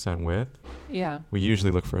 100% with, we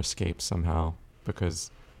usually look for escape somehow, because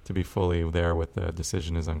to be fully there with the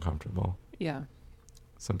decision is uncomfortable. Yeah.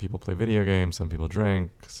 Some people play video games, some people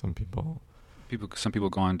drink, some people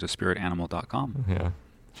go on to spiritanimal.com. Yeah.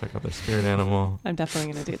 Check out their spirit animal. I'm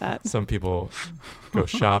definitely going to do that. Some people go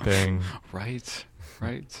shopping. Right.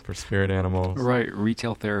 For spirit animals. Right.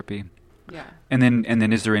 Retail therapy. Yeah. And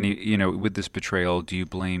then is there any, with this betrayal, do you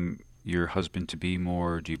blame your husband to be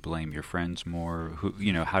more? Do you blame your friends more?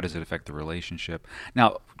 How does it affect the relationship?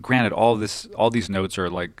 Now, granted, all these notes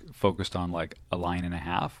are like focused on like a line and a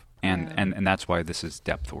half. And that's why this is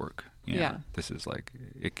depth work. This is like,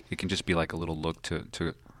 it can just be like a little look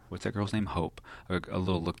to what's that girl's name? Hope. A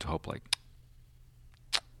little look to Hope, like,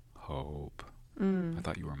 Hope. I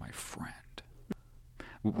thought you were my friend.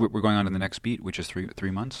 We're going on to the next beat, which is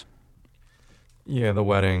 3 months. Yeah, the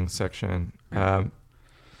wedding section. There's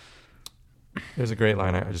a great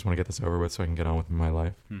line. I just want to get this over with so I can get on with my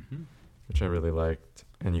life, which I really liked.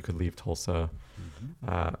 And you could leave Tulsa.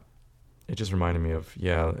 It just reminded me of,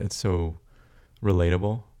 it's so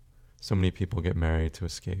relatable. So many people get married to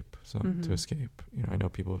escape. To escape. I know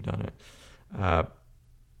people have done it.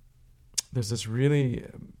 There's this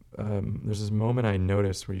moment I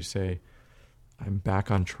noticed where you say, I'm back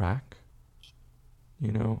on track,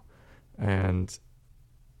 and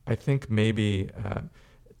I think maybe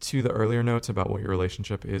to the earlier notes about what your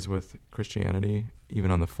relationship is with Christianity, even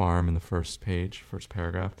on the farm in the first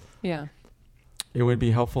paragraph. Yeah. It would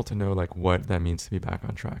be helpful to know like what that means to be back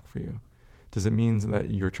on track for you. Does it mean that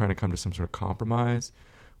you're trying to come to some sort of compromise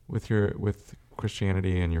with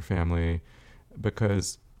Christianity and your family?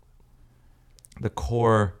 Because the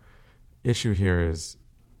core issue here is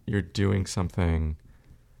you're doing something,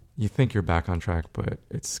 you think you're back on track, but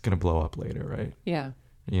it's going to blow up later, right? Yeah.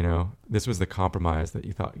 This was the compromise that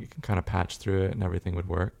you thought you can kind of patch through it and everything would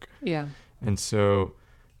work. Yeah. And so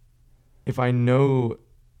if I know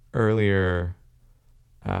earlier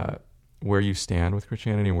where you stand with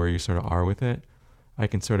Christianity and where you sort of are with it, I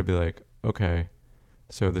can sort of be like, okay,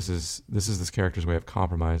 so this is this character's way of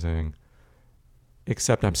compromising,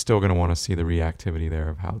 except I'm still going to want to see the reactivity there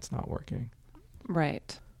of how it's not working.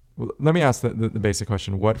 Right. Well, let me ask the basic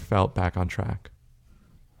question. What felt back on track?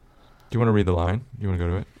 Do you want to read the line? Do you want to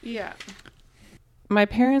go to it? Yeah. My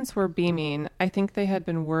parents were beaming. I think they had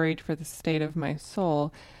been worried for the state of my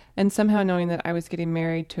soul, and somehow knowing that I was getting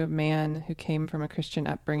married to a man who came from a Christian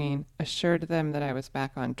upbringing assured them that I was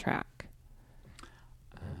back on track.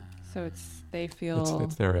 So they feel...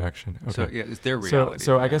 It's their reaction. Okay. So, it's their reality.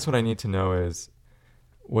 So I guess what I need to know is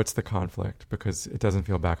what's the conflict? Because it doesn't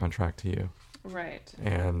feel back on track to you. Right.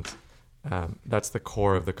 And that's the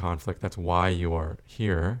core of the conflict. That's why you are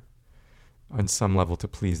here on some level, to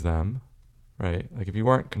please them, right? Like if you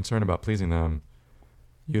weren't concerned about pleasing them,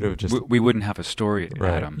 you'd have just... We wouldn't have a story,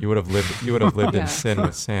 right. Adam. You would have lived Yeah. in sin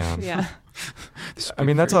with Sam. Yeah. I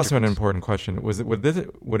mean, that's also an important question. Would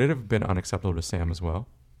it have been unacceptable to Sam as well?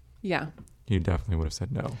 Yeah. You definitely would have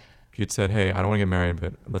said no. If you'd said, hey, I don't want to get married,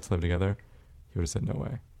 but let's live together, he would have said no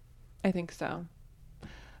way. I think so.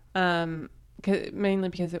 Mainly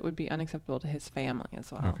because it would be unacceptable to his family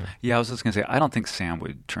as well. Okay. Yeah, I was just going to say, I don't think Sam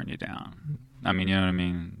would turn you down. I mean, you know what I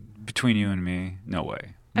mean? Between you and me, no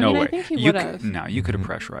way. I No mean, I way. think he You would could- have. No, you could have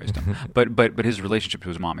pressurized him. But his relationship to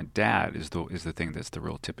his mom and dad is the thing that's the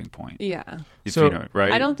real tipping point. Yeah. If So- you know,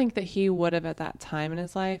 right? I don't think that he would have at that time in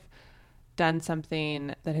his life done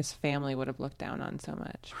something that his family would have looked down on so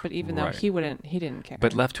much. But even though Right. he didn't care.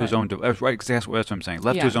 But left to his own, right? Because that's what I'm saying.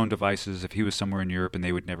 Left Yeah. to his own devices. If he was somewhere in Europe and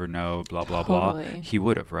they would never know, blah blah blah, Totally. he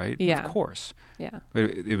would have, right? Yeah. Of course. Yeah. But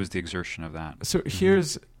it was the exertion of that, So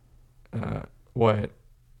here's what...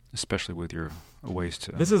 especially with your ways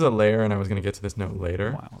to This is a layer, and I was going to get to this note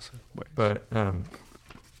later. miles away. But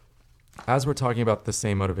as we're talking about the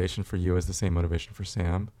same motivation for you as the same motivation for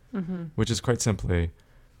Sam, Mm-hmm. which is quite simply,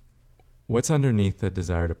 what's underneath the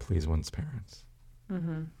desire to please one's parents?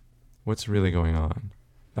 Mm-hmm. What's really going on?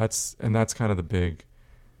 That's kind of the big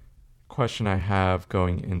question I have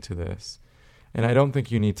going into this. And I don't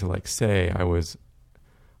think you need to like say I was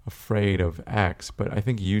afraid of X, but I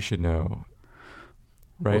think you should know,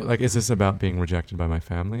 right? Well- Like, is this about being rejected by my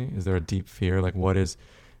family? Is there a deep fear? Like, what is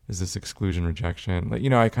this exclusion, rejection? Like, you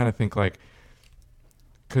know, I kind of think like,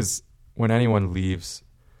 because when anyone leaves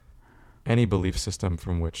any belief system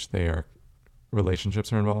from which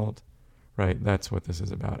relationships are involved, right? That's what this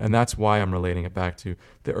is about. And that's why I'm relating it back to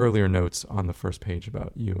the earlier notes on the first page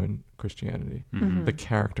about you and Christianity, Mhm. the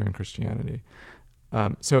character in Christianity.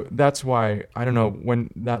 So that's why, I don't know,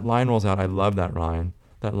 when that line rolls out, I love that line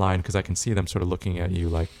because I can see them sort of looking at you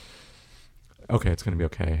like, okay, it's going to be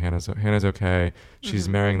okay. Hannah's okay. She's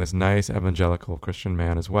Mhm. marrying this nice evangelical Christian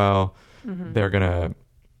man as well. Mm-hmm.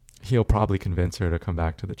 He'll probably convince her to come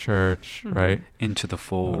back to the church, Mhm. right? Into the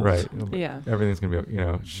fold. Right. Yeah. Everything's going to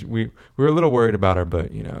be, we were a little worried about her,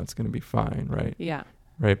 but, it's going to be fine, right? Yeah.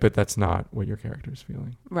 Right. But that's not what your character is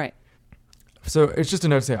feeling. Right. So it's just a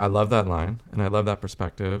note to say, I love that line and I love that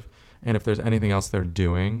perspective. And if there's anything else they're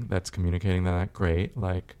doing that's communicating that, great.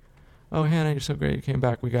 Like, oh, Hannah, you're so great. You came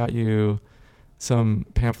back. We got you some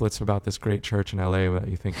pamphlets about this great church in LA that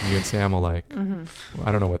you think you and Sam will like. Mm-hmm. Well,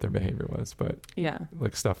 I don't know what their behavior was, but Yeah.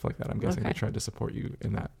 like stuff like that. I'm guessing they Okay. tried to support you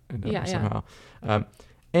in that endeavor Yeah, yeah. somehow.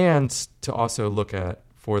 And to also look at,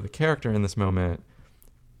 for the character in this moment,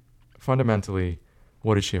 fundamentally,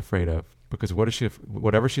 what is she afraid of? Because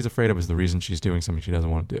whatever she's afraid of is the reason she's doing something she doesn't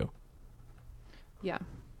want to do. Yeah.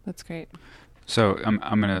 That's great. So I'm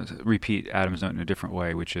going to repeat Adam's note in a different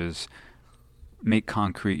way, which is make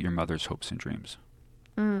concrete your mother's hopes and dreams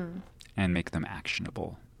Mm. and make them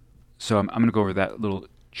actionable. So I'm going to go over that little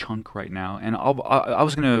chunk right now, and I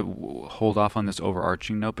was going to hold off on this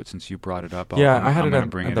overarching note, but since you brought it up, I had I'm it gonna on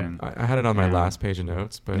bring it in. I had it on my Yeah. last page of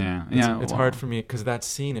notes, but Yeah. it's, Yeah, it's well- hard for me because that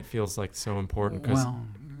scene, it feels like so important. Well,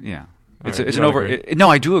 yeah. All It's, right, it's you an don't over. agree? No,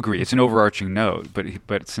 I do agree. It's an overarching note,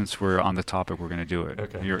 but since we're on the topic, we're going to do it.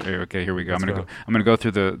 Okay. You're here we go. Let's I'm going to go. go. I'm going to go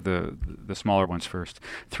through the smaller ones first.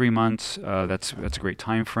 3 months. That's a great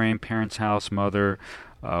time frame. Parents' house, mother,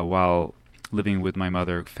 while living with my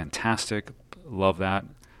mother. Fantastic. Love that.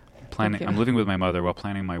 Thank you. I'm living with my mother while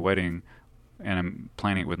planning my wedding, and I'm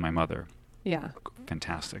planning it with my mother. Yeah.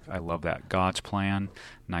 Fantastic. I love that. God's plan.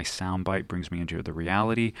 Nice soundbite. Brings me into the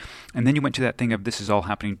reality. And then you went to that thing of this is all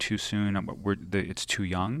happening too soon. It's too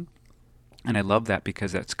young. And I love that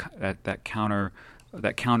because that counters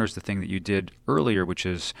the thing that you did earlier, which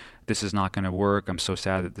is this is not going to work. I'm so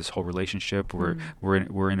sad that this whole relationship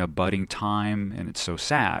we're in a budding time, and it's so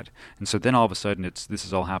sad. And so then all of a sudden this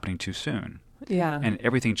is all happening too soon, Yeah. and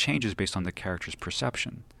everything changes based on the character's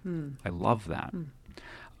perception. Mm. I love that. Mm.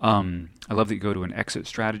 I love that you go to an exit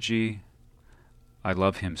strategy. I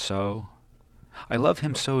love him so. I love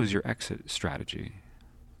him so is your exit strategy,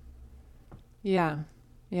 Yeah.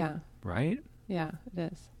 Yeah. right? Yeah.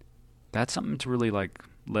 It is. That's something to really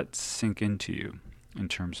let sink into you in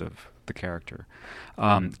terms of the character.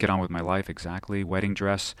 Get on with my life, exactly. Wedding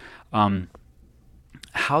dress.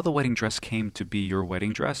 How the wedding dress came to be your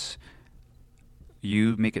wedding dress,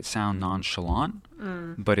 you make it sound nonchalant,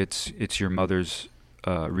 but it's your mother's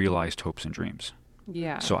realized hopes and dreams.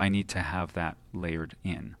 Yeah. So I need to have that layered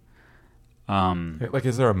in. Like,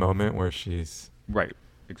 is there a moment where she's... Right.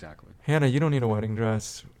 exactly. Hannah, you don't need a wedding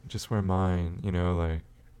dress. Just wear mine. You know, like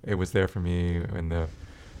it was there for me, and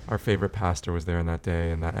our favorite pastor was there on that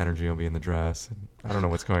day, and that energy will be in the dress. And I don't know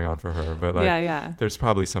what's going on for her, but like, yeah. there's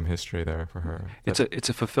probably some history there for her. It's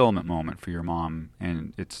a fulfillment moment for your mom,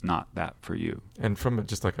 and it's not that for you. And from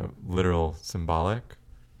just like a literal symbolic,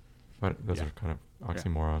 but those Yeah. are kind of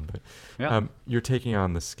oxymoron. But Yeah. you're taking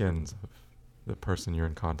on the skins of the person you're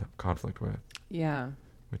in conflict with, Yeah.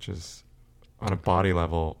 which is on a body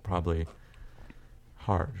level probably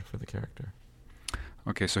hard for the character.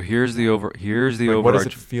 Okay, so here's the What does it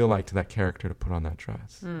overarching. feel like to that character to put on that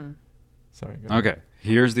dress? Sorry. Go ahead. Okay,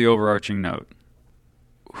 here's the overarching note.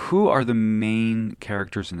 Who are the main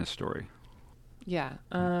characters in this story? Yeah.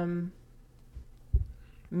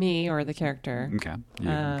 Me, or the character. Okay. You,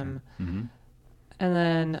 And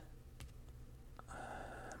then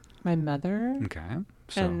my mother okay.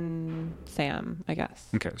 So and Sam, I guess.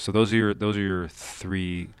 okay, so those are your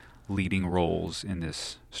three leading roles in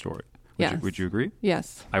this story. Yes. Would you agree?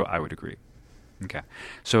 Yes. I would agree. Okay.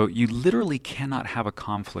 So you literally cannot have a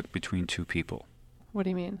conflict between two people. What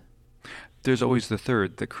do you mean? There's always the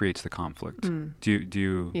third that creates the conflict. Do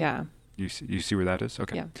you Yeah. you see where that is?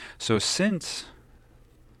 Okay. Yeah. So since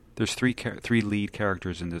there's three lead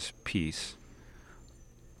characters in this piece,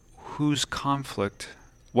 whose conflict,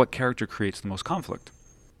 what character creates the most conflict?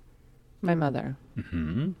 My mother.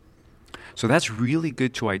 So that's really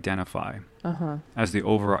good to identify as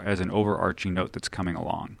an overarching note that's coming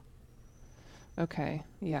along. Okay.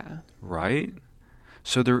 Yeah. Right?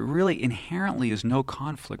 So there really inherently is no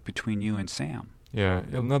conflict between you and Sam. Yeah.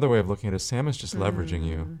 Another way of looking at it is Sam is just leveraging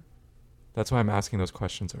you. That's why I'm asking those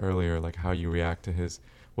questions earlier, like how you react to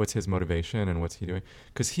what's his motivation and what's he doing.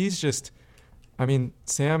 Because he's just, I mean,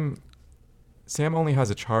 Sam only has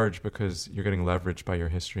a charge because you're getting leveraged by your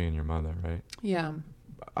history and your mother, right? Yeah.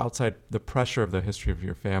 Outside the pressure of the history of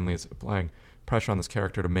your family is applying pressure on this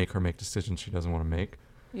character to make her make decisions she doesn't want to make.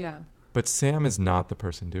 Yeah. But Sam is not the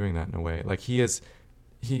person doing that in a way. Like he is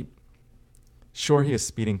speeding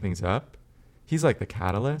things up. He's like the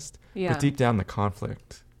catalyst. Yeah. But deep down the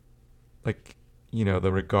conflict, like, you know,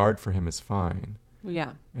 the regard for him is fine.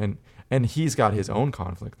 Yeah. And he's got his own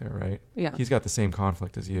conflict there, right? Yeah. He's got the same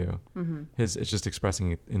conflict as you. It's just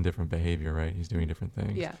expressing it in different behavior, right? He's doing different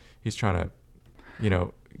things. Yeah. He's trying to, you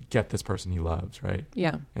know, get this person he loves, right?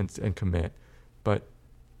 Yeah. And commit. But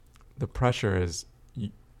the pressure is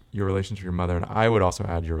your relationship to your mother, and I would also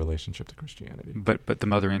add your relationship to Christianity. But the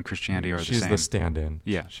mother and Christianity are the same. She's the stand-in.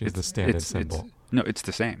 Yeah. She's the stand-in symbol. No, it's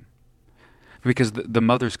the same. Because the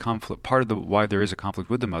mother's conflict, part of why there is a conflict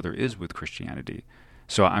with the mother is with Christianity.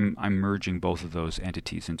 So I'm merging both of those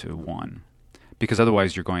entities into one. Because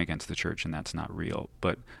otherwise you're going against the church, and that's not real.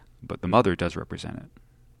 But the mother does represent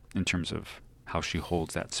it in terms of how she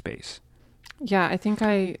holds that space. Yeah, I think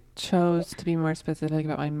I chose to be more specific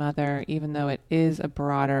about my mother, even though it is a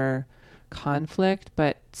broader conflict.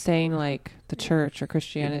 But saying like the church or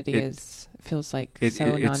Christianity feels like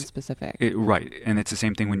so non-specific. Right, and it's the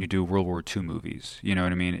same thing when you do World War II movies. You know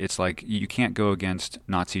what I mean? It's like you can't go against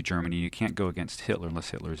Nazi Germany, you can't go against Hitler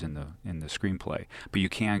unless Hitler's in the screenplay, but you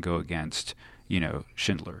can go against, you know,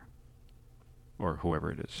 Schindler or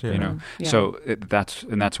whoever it is. Yeah. You know, Yeah. so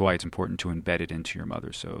that's why it's important to embed it into your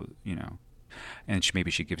mother. So you know, and maybe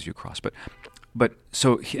she gives you a cross, but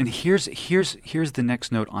so and here's the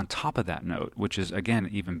next note on top of that note, which is again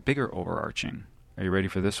even bigger overarching. Are you ready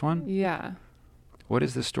for this one? Yeah. What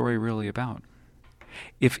is this story really about?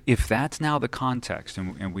 If that's now the context,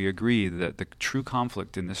 and we agree that the true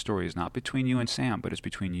conflict in this story is not between you and Sam, but it's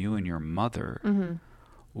between you and your mother,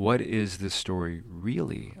 what is this story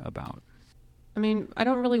really about? I mean, I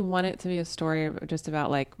don't really want it to be a story just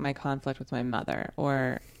about like my conflict with my mother,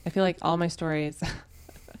 or I feel like all my stories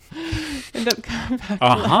end up coming back.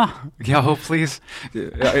 Yeah, oh please.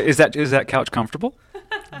 Is that couch comfortable?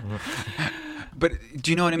 But do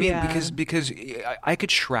you know what I mean? Yeah. Because I could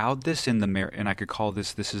shroud this in and I could call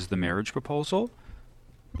this is the marriage proposal.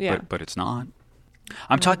 Yeah. But it's not.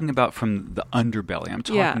 I'm talking about from the underbelly. I'm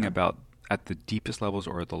talking Yeah. about at the deepest levels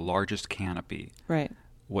or the largest canopy. Right.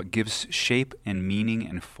 What gives shape and meaning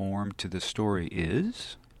and form to the story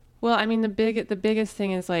is? Well, I mean, the biggest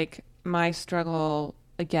thing is like my struggle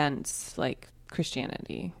against like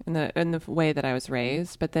Christianity in the way that I was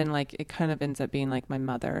raised, but then like it kind of ends up being like my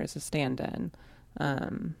mother is a stand-in.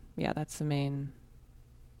 Yeah, that's the main.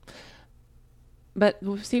 But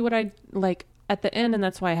see what I like at the end, and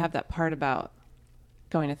that's why I have that part about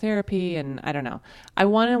going to therapy, and I don't know. I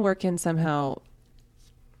want to work in somehow.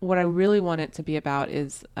 What I really want it to be about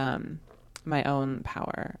is my own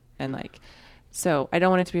power, and like, so I don't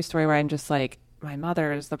want it to be a story where I'm just like my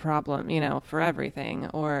mother is the problem, for everything,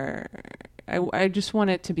 or I just want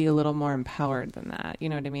it to be a little more empowered than that. You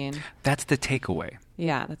know what I mean? That's the takeaway.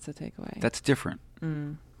 Yeah, that's the takeaway. That's different.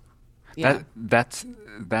 Yeah. But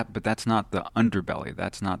that's not the underbelly.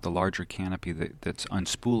 That's not the larger canopy that's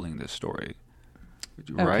unspooling this story,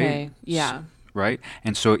 right? Okay. Yeah. Right?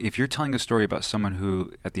 And so if you're telling a story about someone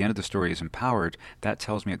who, at the end of the story, is empowered, that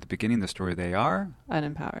tells me at the beginning of the story they are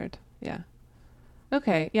Unempowered. Yeah.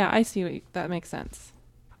 Okay. Yeah, I see that makes sense.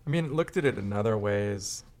 I mean, looked at it in other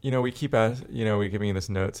ways. We keep we give me this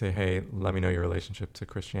note, say, hey, let me know your relationship to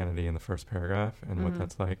Christianity in the first paragraph and what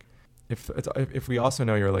that's like. If we also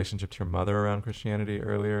know your relationship to your mother around Christianity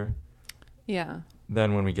earlier, Yeah.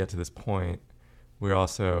 then when we get to this point, we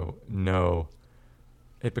also know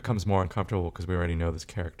it becomes more uncomfortable because we already know this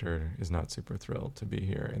character is not super thrilled to be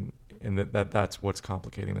here, and that's what's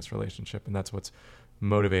complicating this relationship, and that's what's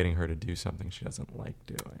motivating her to do something she doesn't like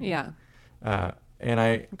doing. Yeah. And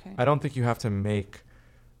I don't think you have to make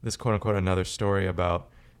this quote unquote another story about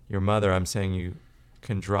your mother. I'm saying you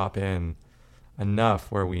can drop in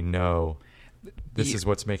enough where we know this is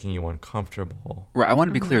what's making you uncomfortable. Right. I want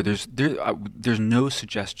to be clear. There's no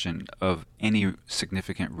suggestion of any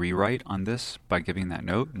significant rewrite on this by giving that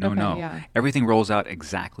note. No. Yeah. Everything rolls out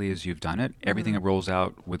exactly as you've done it. Everything rolls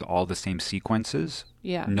out with all the same sequences.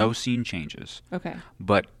 Yeah. No scene changes. Okay.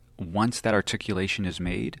 But once that articulation is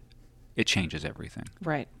made, it changes everything.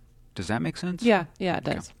 Right. Does that make sense? Yeah. Yeah, it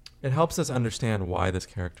does. It helps us understand why this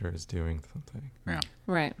character is doing something. Yeah.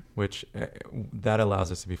 Right. Which that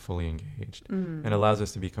allows us to be fully engaged and allows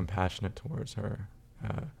us to be compassionate towards her,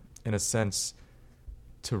 in a sense,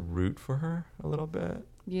 to root for her a little bit.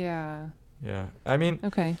 Yeah. Yeah, I mean,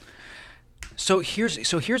 Okay. So here's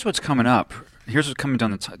what's coming up. Here's what's coming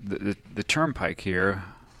down the turnpike here.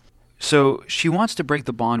 So she wants to break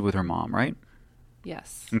the bond with her mom, right?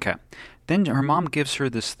 Yes. Okay. Then her mom gives her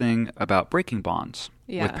this thing about breaking bonds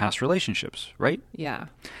Yeah. with past relationships, right? Yeah.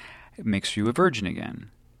 It makes you a virgin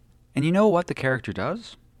again. And you know what the character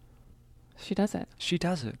does? She does it. She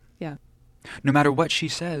does it. Yeah. No matter what she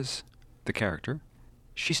says, the character,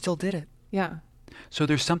 she still did it. Yeah. So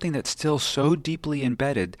there's something that's still so deeply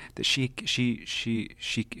embedded that she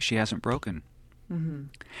hasn't broken. Mm-hmm.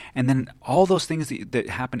 And then all those things that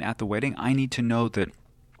happen at the wedding, I need to know that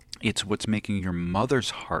it's what's making your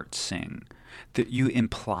mother's heart sing. That you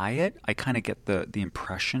imply it. I kind of get the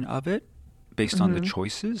impression of it based on the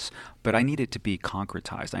choices, but I need it to be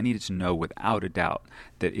concretized. I needed to know without a doubt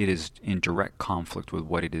that it is in direct conflict with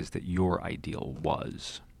what it is that your ideal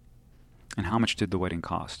was. And how much did the wedding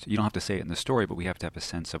cost? You don't have to say it in the story, but we have to have a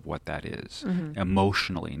sense of what that is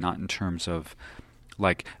emotionally, not in terms of,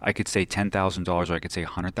 like, I could say $10,000 or I could say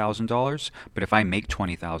 $100,000, but if I make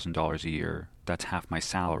 $20,000 a year, that's half my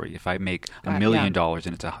salary. If I make $1 million and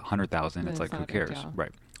it's $100,000, it's like, who cares?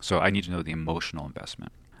 Right. So I need to know the emotional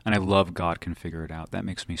investment. And I love God can figure it out. That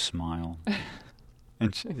makes me smile.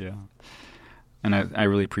 And yeah. And I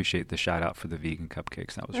really appreciate the shout out for the vegan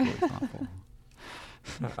cupcakes. That was really thoughtful.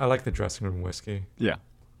 I like the dressing room whiskey. Yeah.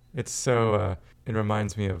 It's so, it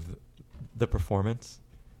reminds me of the performance,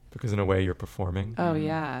 because in a way you're performing. Oh,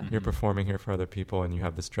 yeah. You're performing here for other people, and you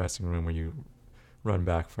have this dressing room where you run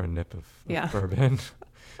back for a nip of Yeah. bourbon,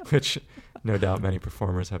 which no doubt many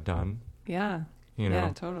performers have done. Yeah. You know?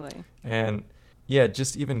 Yeah, totally. And yeah,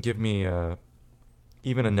 just even give me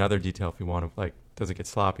even another detail if you want to. Like, does it get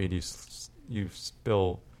sloppy? Do you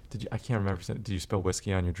spill? I can't remember. Did you spill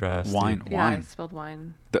whiskey on your dress? Wine. Yeah, I spilled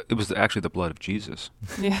wine. It was actually the blood of Jesus.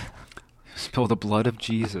 Yeah. Spill the blood of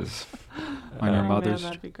Jesus on your mother's. Man,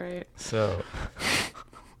 that'd be great. So,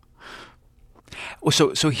 Well,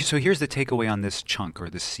 so here's the takeaway on this chunk or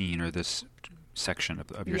this scene or this section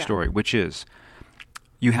of your story, which is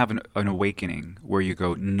you have an awakening where you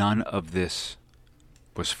go, none of this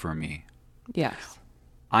was for me. Yes.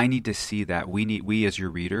 I need to see that. We as your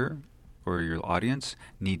reader or your audience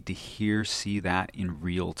need to see that in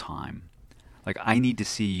real time. Like, I need to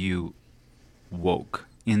see you woke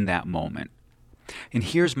in that moment. And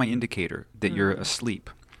here's my indicator that you're asleep,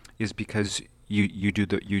 is because you do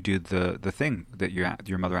the thing that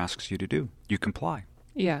your mother asks you to do. You comply.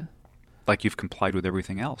 Yeah. Like you've complied with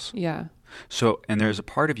everything else. Yeah. So, and there's a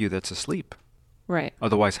part of you that's asleep. Right.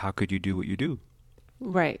 Otherwise, how could you do what you do?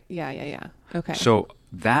 Right. Yeah. Okay. So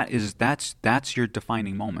that's your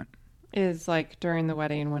defining moment. Is like during the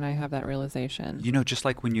wedding when I have that realization. You know, just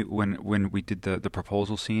like when we did the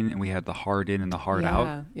proposal scene and we had the hard in and the hard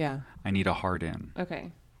out. Yeah. I need a hard in.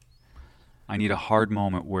 Okay. I need a hard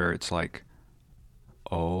moment where it's like,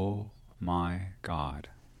 oh my God.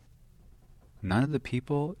 None of the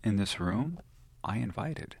people in this room I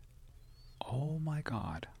invited. Oh my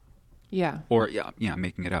God. Yeah. or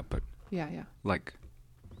making it up, but Yeah. like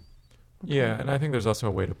Yeah, and I think there's also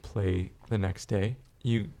a way to play the next day.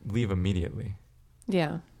 You leave immediately.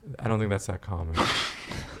 Yeah. I don't think that's that common.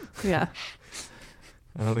 Yeah.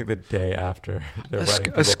 I don't think the day after they're writing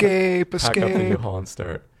people escape, pack up the escape. U-Haul and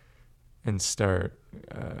start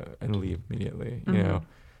and leave immediately. You know,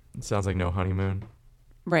 it sounds like no honeymoon.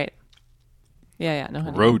 Right. Yeah. No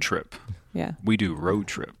honeymoon. Road trip. Yeah. We do road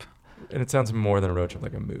trip. And it sounds more than a road trip,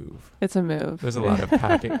 like a move. It's a move. There's a lot of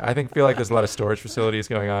packing. Feel like there's a lot of storage facilities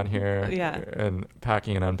going on here. Yeah. And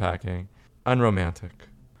packing and unpacking. Unromantic.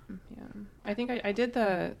 Yeah. I think I did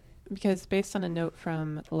because based on a note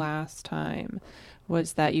from last time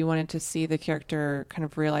was that you wanted to see the character kind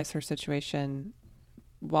of realize her situation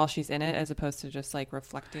while she's in it as opposed to just like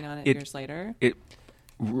reflecting on it years later.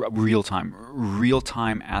 Real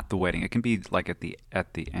time at the wedding. It can be like at the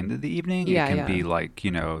end of the evening. Yeah, it can be like,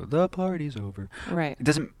 the party's over. Right. It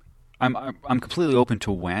doesn't. I'm completely open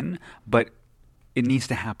to when, but it needs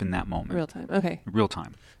to happen that moment. Real time. Okay. Real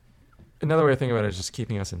time. Another way to think about it is just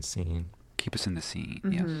keeping us in scene. Keep us in the scene.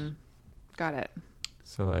 Mm-hmm. Yes. Got it.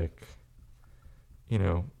 So like,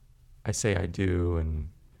 I say I do, and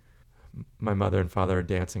my mother and father are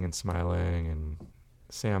dancing and smiling, and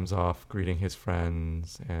Sam's off greeting his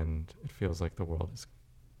friends, and it feels like the world is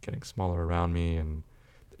getting smaller around me, and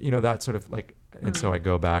that sort of like, and so I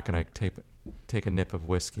go back and I take a nip of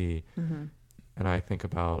whiskey, and I think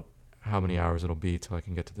about how many hours it'll be till I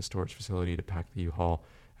can get to the storage facility to pack the U-Haul,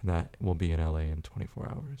 and that will be in LA in 24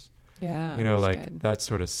 hours. Yeah. That's like good. That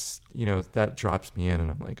sort of, that drops me in, and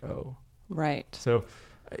I'm like, oh. Right. So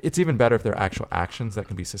it's even better if there are actual actions that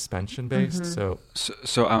can be suspension based. So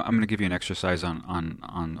I'm going to give you an exercise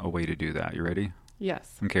on a way to do that. You ready?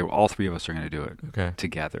 Yes. Okay. Well, all three of us are going to do it. Okay.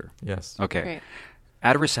 Together. Yes. Okay. Great.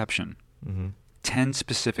 At a reception, Mm-hmm. 10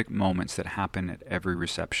 specific moments that happen at every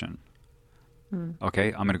reception. Okay.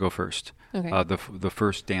 I'm going to go first. Okay. The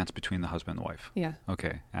first dance between the husband and wife. Yeah.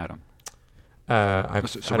 Okay. Adam. I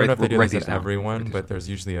So don't know if they do write this these at down. everyone, Write these but down. there's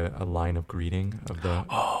usually a line of greeting of the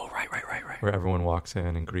Oh, right. where everyone walks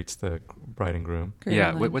in and greets the bride and groom. Great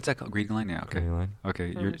Yeah. line. What's that called? Greeting line? Yeah. Okay. Greeting line.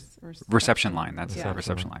 Okay. Or Your reception line. That's Yeah.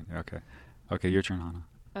 reception line. Okay. Okay. Your turn,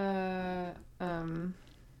 Hannah.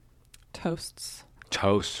 Toasts.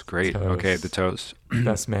 Toast. Great. Toast. Okay. The toast.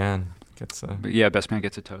 Best man gets a. But yeah, best man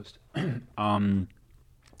gets a toast.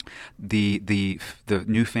 The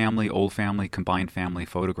new family, old family, combined family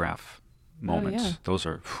photograph moments. yeah. Those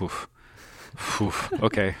are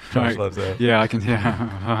okay. Josh All right. loves that. Yeah, I can.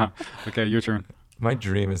 Yeah. Okay, your turn. My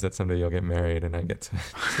dream is that someday you'll get married and I get to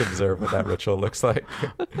observe what that ritual looks like.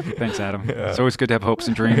 Thanks, Adam. Yeah. It's always good to have hopes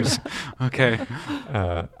and dreams. Okay.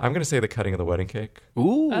 I'm going to say the cutting of the wedding cake.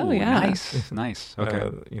 Ooh. Oh, yeah. Nice.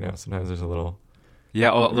 Okay. Sometimes there's a little.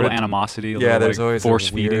 Yeah. A little Rid- animosity. A Yeah, little, there's like, always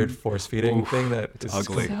force a weird feeding. force feeding Oof, thing that is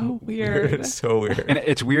ugly. So weird. It's so weird. And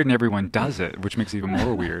it's weird, and everyone does it, which makes it even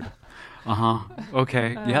more weird.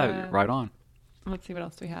 Okay. Yeah. Right on. Let's see what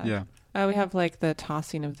else we have. Yeah. We have like the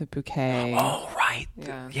tossing of the bouquet. Oh, right.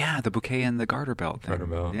 Yeah. The bouquet and the garter belt thing. Garter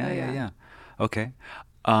belt. Yeah. Okay.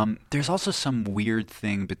 There's also some weird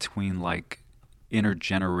thing between like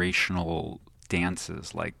intergenerational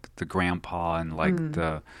dances, like the grandpa and like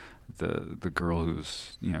the girl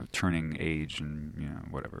who's turning age and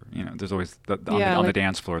whatever. There's always on the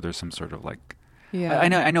dance floor. There's some sort of like. Yeah.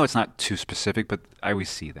 I know it's not too specific, but I always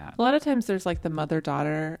see that. A lot of times there's like the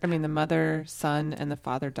mother-son and the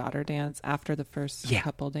father-daughter dance after the first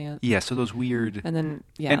couple dance. Yeah, so those weird. And then,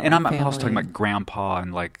 and I'm also talking family. about grandpa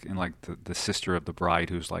and like the sister of the bride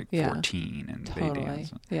who's like Yeah. 14 and Totally. they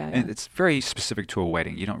dance. Yeah, And yeah. it's very specific to a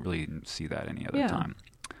wedding. You don't really see that any other Yeah. time.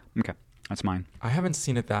 Okay, that's mine. I haven't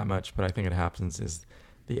seen it that much, but I think it happens is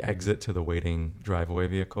the exit to the waiting driveway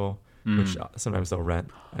vehicle, which sometimes they'll rent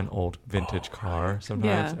an old vintage car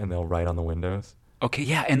sometimes, Yeah. and they'll write on the windows. Okay,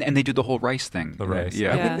 yeah, and they do the whole rice thing. The rice.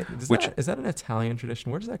 Yeah. Yeah. Is that an Italian tradition?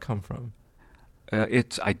 Where does that come from?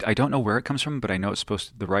 I don't know where it comes from, but I know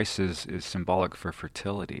the rice is symbolic for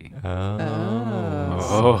fertility. Oh,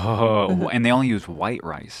 and they only use white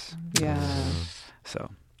rice. Yeah. So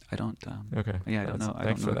I don't. Okay. Yeah, I don't know. I don't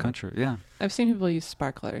Thanks know for the that. country. Yeah. I've seen people use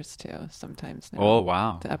sparklers too sometimes now. Oh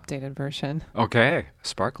wow. The updated version. Okay,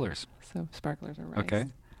 sparklers. So sparklers are rice. Okay.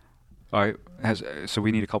 All right. So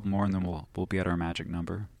we need a couple more, and then we'll be at our magic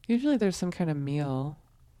number. Usually there's some kind of meal,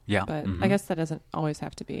 Yeah. but mhm. I guess that doesn't always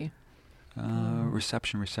have to be.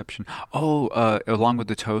 Reception. Oh, along with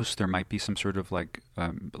the toast, there might be some sort of like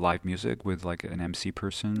live music with like an MC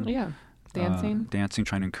person. Yeah. Dancing. Dancing,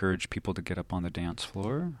 trying to encourage people to get up on the dance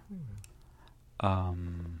floor.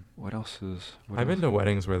 What else is? I've been to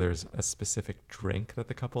weddings where there's a specific drink that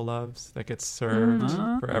the couple loves that gets served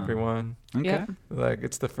for everyone. Okay. Yeah. Like,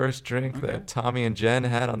 it's the first drink that Tommy and Jen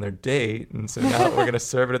had on their date, and so now we're going to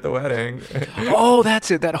serve it at the wedding. Oh,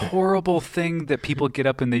 that's it. That horrible thing that people get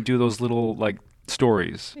up and they do those little like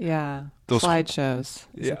stories. Yeah. Those- Slideshows.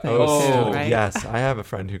 is Yeah. a thing Oh, too, right? Yes. I have a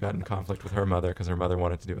friend who got in conflict with her mother because her mother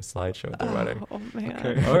wanted to do a slideshow at their wedding. Oh, man.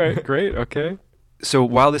 Okay. All right. Great. Okay. So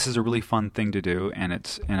while this is a really fun thing to do, and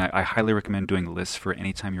I highly recommend doing lists for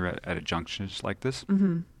any time you're at a junction like this.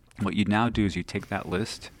 Mm-hmm. What you now do is you take that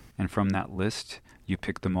list, and from that list, you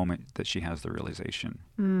pick the moment that she has the realization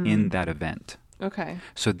in that event. Okay.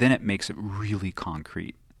 So then it makes it really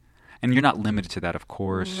concrete. And you're not limited to that, of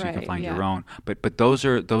course. You can Right, find your yeah. own. But those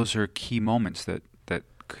are key moments that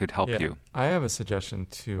could help you. I have a suggestion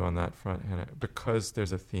too on that front, Hannah, because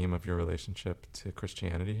there's a theme of your relationship to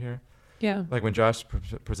Christianity here. Yeah. Like when Josh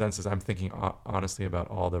presents this, I'm thinking honestly about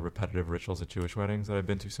all the repetitive rituals at Jewish weddings that I've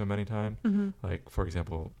been to so many times. Mm-hmm. Like, for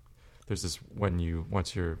example, there's this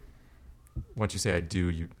once you say I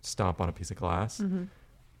do, you stomp on a piece of glass. Mm-hmm.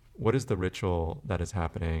 What is the ritual that is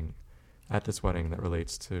happening at this wedding that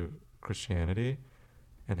relates to Christianity,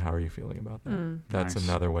 and how are you feeling about that? That's Nice.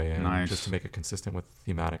 another way in, Nice. just to make it consistent with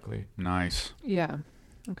thematically. Nice. Yeah.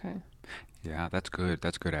 Okay. Yeah, that's good.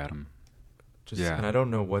 That's good, Adam. And I don't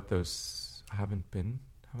know what those. Have I been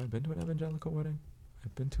to an evangelical wedding?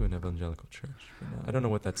 I've been to an evangelical church. But I don't know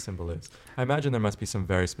what that symbol is. I imagine there must be some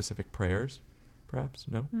very specific prayers, perhaps.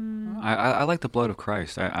 No. I like the blood of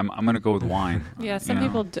Christ. I'm going to go with wine. Yeah. You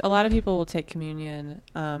know. A lot of people will take communion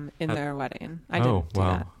in their wedding. I didn't do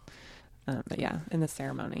that. But yeah, in the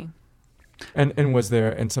ceremony. And was there?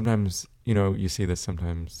 And sometimes you see this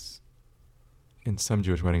sometimes in some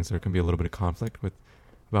Jewish weddings. There can be a little bit of conflict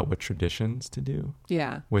about what traditions to do.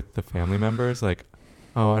 Yeah. With the family members, like,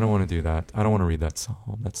 oh, I don't want to do that. I don't want to read that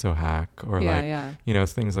psalm. That's so hack. Or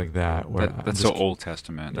things like that. Where That's so Old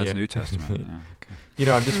Testament. That's New Testament. Yeah.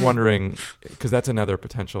 Okay. I'm just wondering, because that's another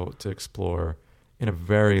potential to explore in a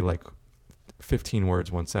very 15 words,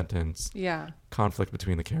 one sentence. Yeah. Conflict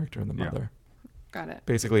between the character and the mother. Got it.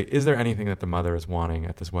 Basically, is there anything that the mother is wanting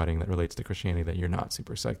at this wedding that relates to Christianity that you're not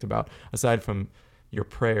super psyched about, aside from your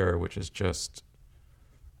prayer, which is just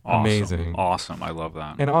amazing? Awesome. I love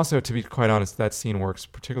that. And also, to be quite honest, that scene works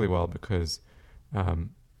particularly well because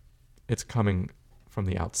it's coming from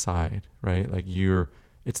the outside, right?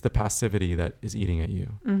 It's the passivity that is eating at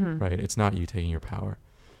you, right? It's not you taking your power.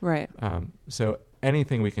 Right. So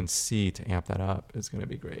anything we can see to amp that up is going to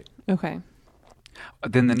be great. Okay.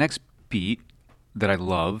 Then the next beat that I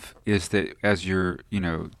love is that as you're,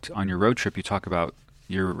 on your road trip, you talk about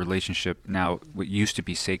your relationship now, what used to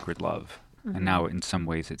be sacred love, and now in some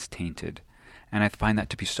ways it's tainted. And I find that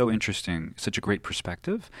to be so interesting, such a great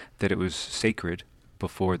perspective, that it was sacred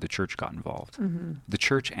before the church got involved. The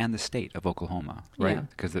church and the state of Oklahoma, right? Yeah.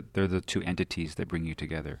 Because they're the two entities that bring you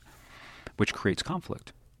together, which creates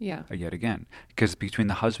conflict. Yeah. Yet again, because between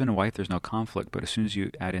the husband and wife, there's no conflict. But as soon as you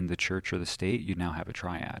add in the church or the state, you now have a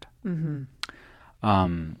triad.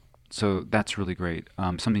 So that's really great.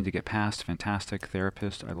 Something to get past. Fantastic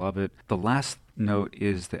therapist. I love it. The last note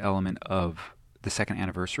is the element of the second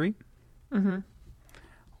anniversary.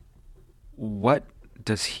 What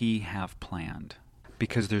does he have planned?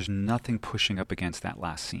 Because there's nothing pushing up against that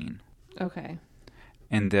last scene. Okay.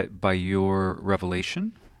 And that by your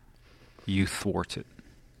revelation, you thwart it.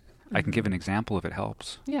 I can give an example if it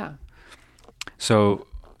helps. Yeah. So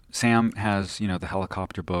Sam has, the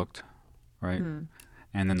helicopter booked, right?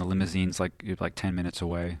 And then the limousine's like 10 minutes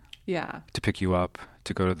away Yeah. to pick you up,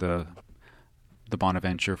 to go to the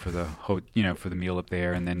Bonaventure for the for the meal up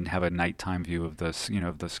there, and then have a nighttime view of the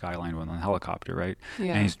of the skyline on the helicopter, right?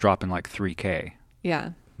 Yeah. And he's dropping like $3,000.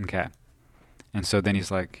 Yeah. Okay. And so then he's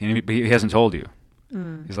like, he hasn't told you.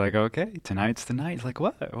 He's like, okay, tonight's the night. He's like,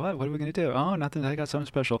 what are we going to do? Oh, nothing. I got something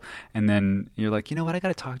special. And then you're like, you know what? I got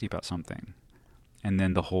to talk to you about something. And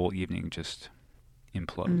then the whole evening just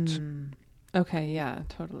implodes. Okay. Yeah,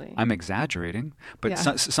 totally. I'm exaggerating, but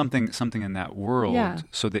Yeah. something in that world, Yeah.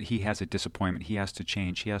 so that he has a disappointment. He has to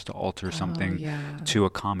change. He has to alter something yeah. to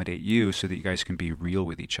accommodate you, so that you guys can be real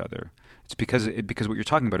with each other. It's because what you're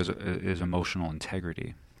talking about is emotional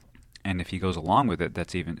integrity. And if he goes along with it,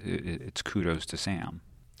 it's kudos to Sam.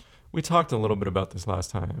 We talked a little bit about this last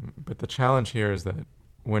time, but the challenge here is that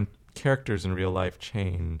when characters in real life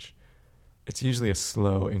change, it's usually a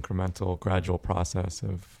slow, incremental, gradual process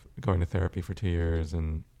of going to therapy for 2 years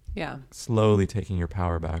and Yeah. slowly taking your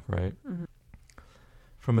power back, right?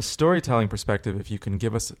 From a storytelling perspective, if you can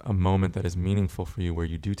give us a moment that is meaningful for you where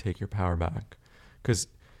you do take your power back. Because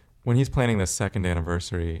when he's planning the second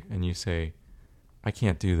anniversary and you say, I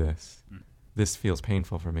can't do this. This feels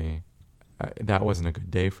painful for me. That wasn't a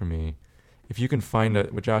good day for me. If you can find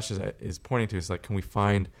what Josh is pointing to is like, can we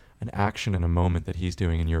find an action in a moment that he's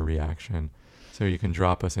doing in your reaction, so you can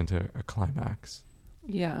drop us into a climax.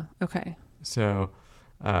 Yeah. Okay. So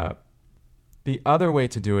the other way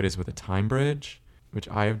to do it is with a time bridge, which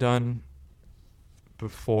I have done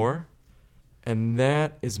before. And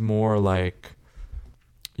that is more like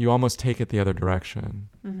you almost take it the other direction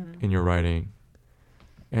in your writing.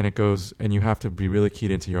 And it goes, and you have to be really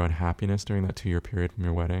keyed into your unhappiness during that 2-year period from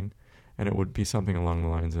your wedding. And it would be something along the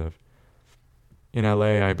lines of, in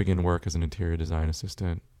LA, I begin work as an interior design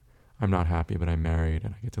assistant. I'm not happy, but I'm married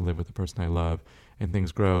and I get to live with the person I love. And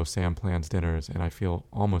things grow. Sam plans dinners and I feel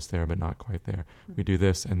almost there, but not quite there. We do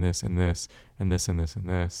this and this and this and this and this and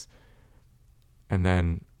this. And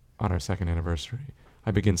then on our 2nd anniversary,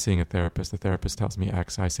 I begin seeing a therapist. The therapist tells me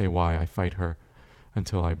X. I say Y. I fight her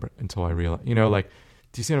until I realize, like,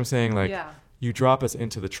 do you see what I'm saying? Like, you drop us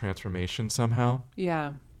into the transformation somehow.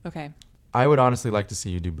 Yeah. Okay. I would honestly like to see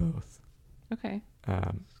you do both. Okay.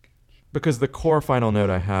 Because the core final note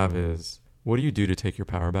I have is, what do you do to take your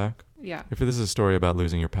power back? Yeah. If this is a story about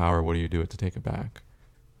losing your power, what do you do to take it back?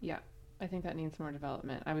 Yeah. I think that needs more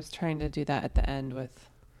development. I was trying to do that at the end with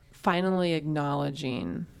finally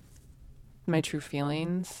acknowledging my true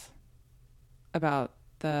feelings about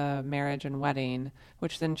the marriage and wedding,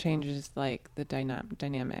 which then changes like the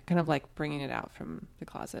dynamic, kind of like bringing it out from the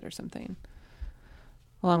closet or something,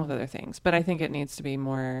 along with other things. But I think it needs to be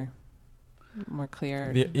more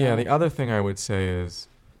clear. The other thing I would say is,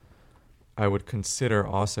 I would consider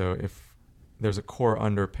also if there's a core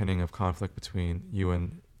underpinning of conflict between you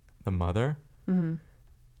and the mother. Mm-hmm.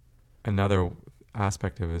 Another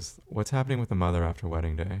aspect of it is what's happening with the mother after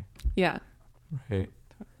wedding day. Yeah. Right?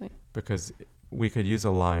 Totally. Because we could use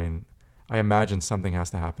a line. I imagine something has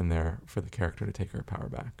to happen there for the character to take her power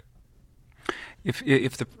back. If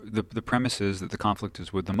the premise is that the conflict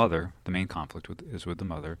is with the mother, the main conflict is with the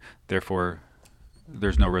mother, therefore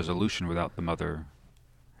there's no resolution without the mother.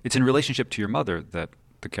 It's in relationship to your mother that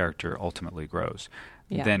the character ultimately grows.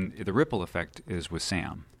 Yeah. Then the ripple effect is with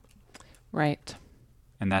Sam. Right.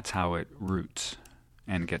 And that's how it roots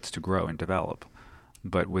and gets to grow and develop.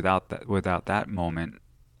 But without that moment,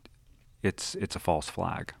 it's a false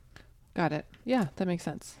flag. Got it. Yeah, that makes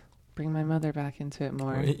sense. Bring my mother back into it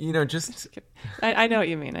more. Just I know what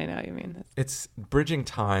you mean. It's bridging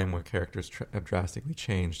time where characters have drastically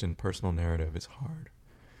changed and personal narrative is hard.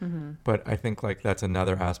 Mm-hmm. But I think like that's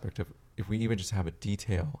another aspect of, if we even just have a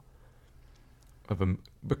detail of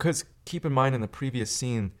because keep in mind in the previous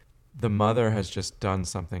scene, the mother has just done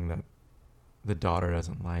something that the daughter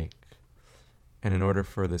doesn't like. And in order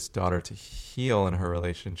for this daughter to heal in her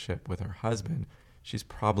relationship with her husband, she's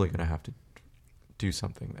probably going to have to do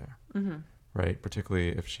something there, right? Particularly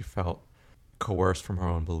if she felt coerced from her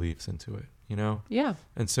own beliefs into it, Yeah.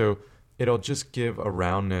 And so it'll just give a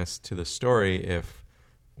roundness to the story if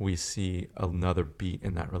we see another beat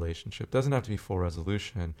in that relationship. Doesn't have to be full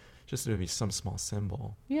resolution, just to be some small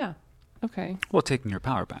symbol. Yeah. Okay. Well, taking your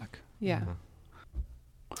power back. Yeah.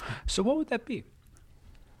 So what would that be?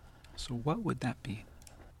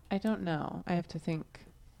 I don't know. I have to think.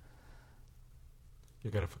 You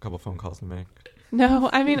got a couple phone calls to make. No,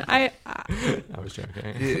 I mean, I was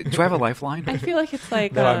joking. Do I have a lifeline? I feel like it's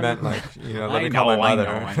like... No, I meant like, let me call my mother.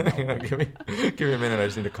 I know. Give me a minute, I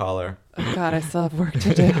just need to call her. Oh God, I still have work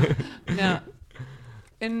to do. No.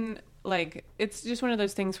 And like, it's just one of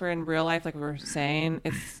those things where in real life, like we were saying,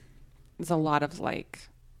 it's a lot of like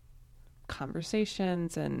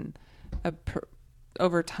conversations and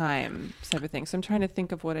over time type of thing. So I'm trying to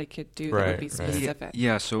think of what I could do that would be specific.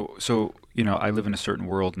 Yeah. So I live in a certain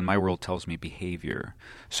world, and my world tells me behavior.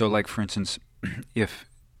 So like, for instance, if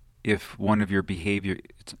one of your behavior,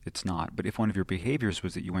 it's not, but if one of your behaviors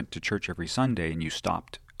was that you went to church every Sunday and you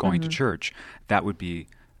stopped going to church, that would be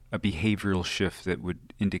a behavioral shift that would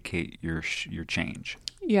indicate your change.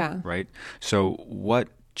 Yeah. Right? So what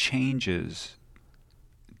changes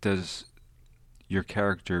does your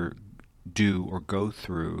character do or go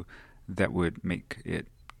through that would make it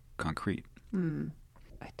concrete?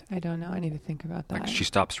 I don't know. I need to think about that. Like she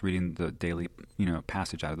stops reading the daily,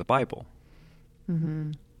 passage out of the Bible.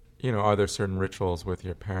 Mm-hmm. Are there certain rituals with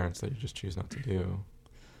your parents that you just choose not to do?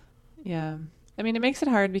 Yeah. I mean, it makes it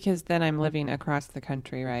hard because then I'm living across the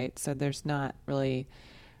country, right? So there's not really,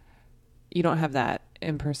 you don't have that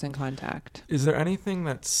in-person contact. Is there anything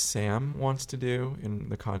that Sam wants to do in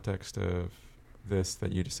the context of this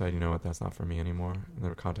that you decide, that's not for me anymore, in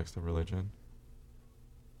the context of religion?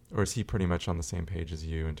 Or is he pretty much on the same page as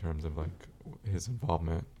you in terms of like his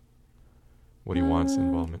involvement, what he wants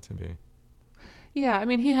involvement to be? Yeah, I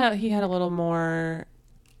mean, he had a little more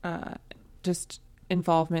just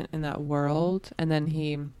involvement in that world, and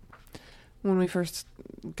then when we first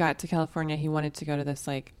got to California, he wanted to go to this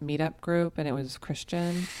like meetup group, and it was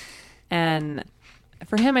Christian, and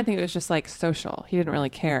for him, I think it was just like social. He didn't really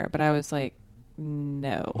care, but I was like,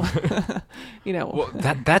 no, Well,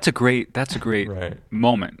 that's a great Right.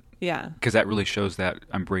 moment, yeah, because that really shows that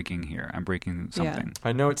I'm breaking here. I'm breaking something.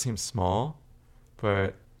 I know it seems small,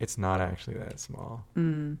 but it's not actually that small,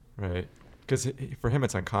 right? Because for him,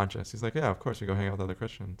 it's unconscious. He's like, yeah, of course, we go hang out with other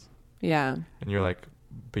Christians, yeah, and you're like,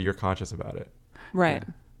 but you're conscious about it. right,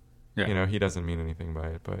 Yeah. You know, he doesn't mean anything by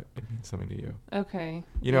it, but it means something to you. okay,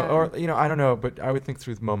 You know, yeah. or I don't know, but I would think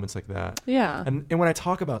through moments like that. yeah, And when I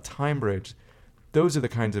talk about Time Bridge, those are the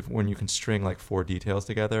kinds of when you can string like 4 details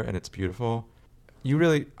together and it's beautiful. You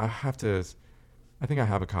really, I think I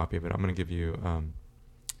have a copy of it. I'm going to give you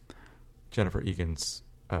Jennifer Egan's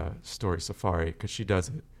story Safari, because she does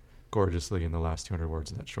it gorgeously in the last 200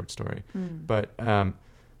 words of that short story. But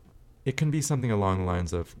it can be something along the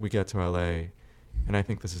lines of, we get to LA and I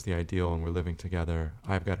think this is the ideal and we're living together.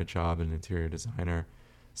 I've got a job as an interior designer.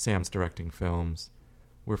 Sam's directing films.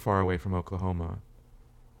 We're far away from Oklahoma.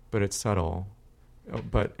 But it's subtle.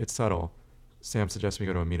 Sam suggests we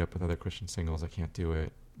go to a meetup with other Christian singles. I can't do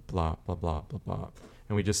it. Blah, blah, blah, blah, blah.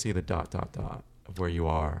 And we just see the ... of where you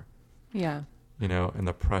are, yeah, you know, and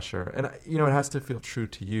the pressure. And, you know, it has to feel true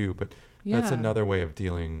to you, but that's Yeah. another way of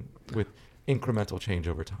dealing with incremental change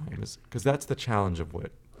over time, because that's the challenge of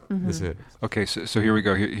what this is. Okay, so here we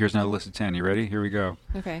go. Here's another list of 10. You ready? Here we go.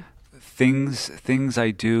 okay, Things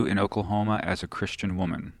I do in Oklahoma as a Christian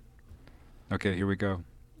woman. Okay, here we go.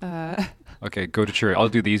 Okay, go to church. I'll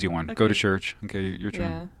do the easy one. Go to Okay. church. Okay, your turn.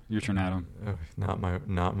 Yeah. Your turn, Adam. Not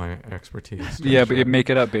my expertise. Yeah, but make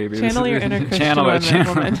it up, baby. Channel your inner Christian Channel it.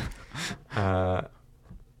 woman.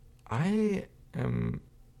 I am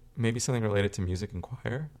maybe something related to music and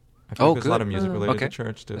choir. I think Oh, there's a lot good. of music related Okay. to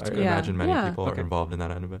church. I good. imagine many Yeah. people Okay. are involved in that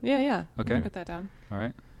end of it. Yeah, yeah. Okay. Put that down. All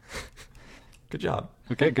right. Good job.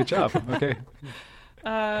 Okay, good job. Okay.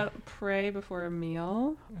 Pray before a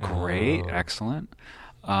meal. Great. Oh. Excellent.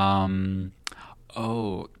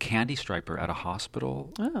 Candy striper at a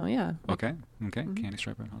hospital. Oh, yeah. Okay. Candy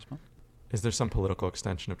striper at a hospital. Is there some political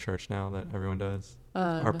extension of church now that everyone does? Or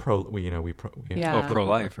Yeah. Oh,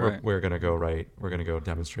 pro-life, right. We're gonna go We're gonna go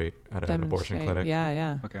demonstrate at an abortion Demonstrate. clinic. Yeah,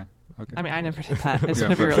 yeah. Okay. I mean, I never did that. I just Yeah,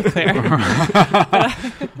 want to be but- really clear. But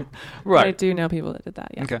I Right. do know people that did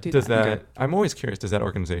that. Yeah. Okay. do Does that? Okay. I'm always curious. Does that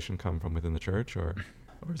organization come from within the church, or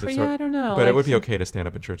is it? I don't know. But it like, would be okay to stand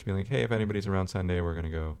up at church, and be like, "Hey, if anybody's around Sunday, we're gonna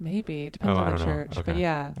go." Maybe. It depends I on the don't know. church. But Okay.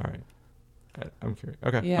 yeah. All right. I'm curious.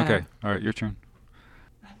 Okay. Yeah. Okay. All right. Your turn.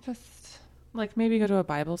 Just like maybe go to a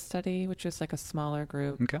Bible study, which is like a smaller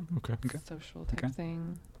group, Okay. Okay. Okay. social type Okay.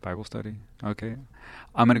 thing. Bible study. Okay.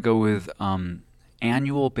 I'm going to go with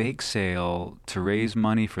annual bake sale to raise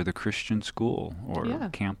money for the Christian school or Yeah.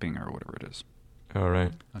 camping or whatever it is. All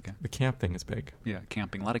right. Okay. The camp thing is big. Yeah,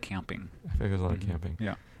 camping. A lot of camping. I think there's a lot Mhm. of camping.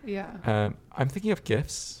 Yeah. Yeah. I'm thinking of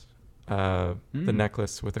gifts. The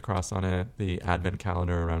necklace with the cross on it, the advent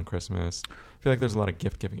calendar around Christmas. I feel like there's a lot of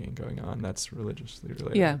gift giving going on. That's religiously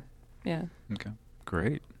related. Yeah. Yeah. Okay.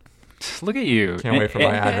 Great. Look at you. Can't wait for my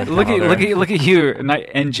advent Look calendar. at you,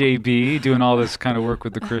 NJB, doing all this kind of work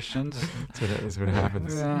with the Christians. So that is what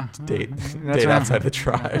happens. Yeah. Date That's right. outside the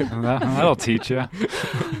tribe. That'll teach you.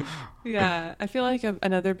 Yeah, I feel like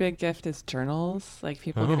another big gift is journals. Like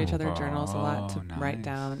people give each other journals a lot to Oh, write nice.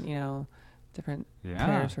 down, different Yeah.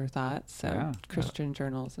 prayers or thoughts. So Yeah. Christian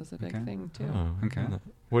journals is a big Okay. thing too. Oh, Okay.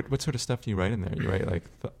 What sort of stuff do you write in there? You write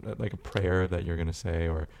like a prayer that you're going to say,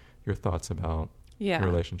 or your thoughts about Yeah, your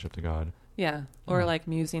relationship to God. yeah, or Oh. like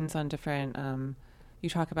musings on different. You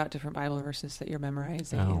talk about different Bible verses that you're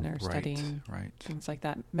memorizing or studying, Right. things like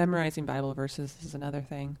that. Memorizing Bible verses is another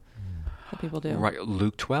thing that people do. Right,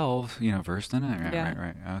 Luke 12, verse in it. Right, Yeah.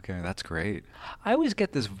 right. Okay, that's great. I always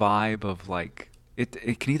get this vibe of like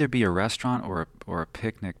it can either be a restaurant or a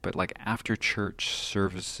picnic, but like after church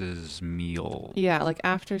services meal. Yeah, like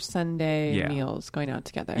after Sunday Yeah. meals, going out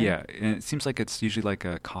together. Yeah, and it seems like it's usually like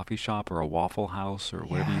a coffee shop or a Waffle House or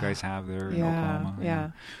whatever you Yeah. guys have there in Yeah, Oklahoma.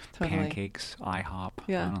 yeah, totally. Pancakes, IHOP.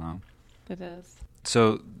 Yeah. I don't know. It is.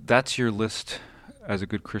 So that's your list as a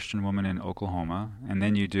good Christian woman in Oklahoma, and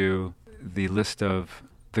then you do the list of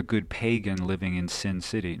the good pagan living in Sin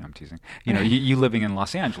City. No, I'm teasing. You living in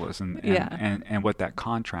Los Angeles, and Yeah. and what that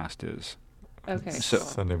contrast is. Okay. So-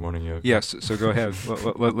 Sunday morning yoga. Yes. So go ahead.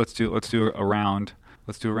 Let's do a round.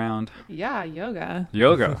 Let's do a round. Yeah, yoga.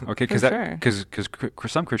 Yoga. Okay, For sure. because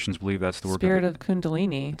some Christians believe that's the work Spirit of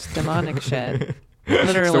Kundalini. It's demonic shit.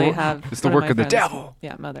 Literally wor- have. it's the one work my of the friends- devil.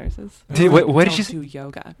 Yeah, mothers is. What did Don't she do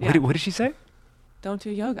yoga? What did she say? Don't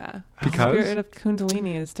do yoga. Because? The spirit of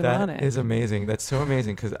Kundalini is demonic. That is amazing. That's so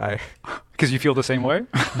amazing because Because you feel the same way.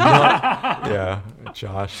 yeah,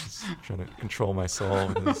 Josh is trying to control my soul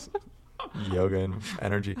with his yoga and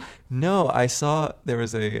energy. No, I saw there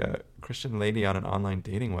was a Christian lady on an online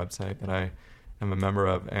dating website that I am a member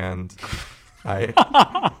of, and I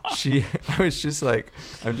was just like,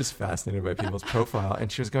 I'm just fascinated by people's profile,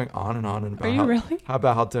 and she was going on and on and about Are you really? how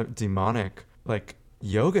demonic like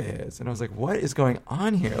yoga is, and I was like, what is going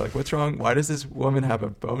on here? Like, what's wrong? Why does this woman have a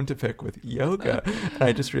bone to pick with yoga? And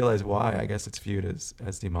I just realized why. I guess it's viewed as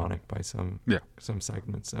demonic by some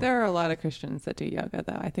segments. So. There are a lot of Christians that do yoga,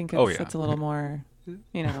 though. I think it's a little more,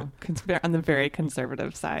 on the very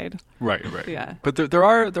conservative side. Right. Yeah. But there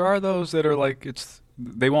are those that are like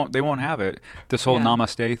they won't have it. This whole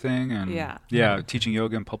namaste thing and teaching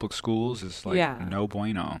yoga in public schools is like no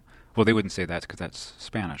bueno. Well, they wouldn't say that because that's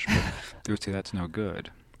Spanish, but they would say that's no good.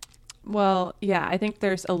 Well, yeah, I think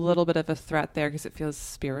there's a little bit of a threat there because it feels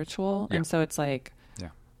spiritual. Yeah. And so it's like,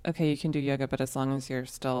 okay, you can do yoga, but as long as you're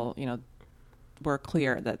still, we're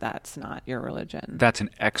clear that that's not your religion. That's an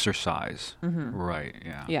exercise. Mm-hmm. Right,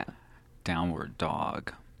 yeah. Yeah. Downward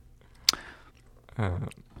dog.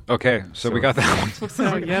 Okay, so we got that one.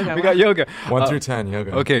 So yoga. We got yoga. 1 through 10,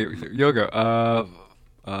 yoga. Okay, yoga.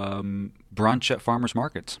 Brunch at farmers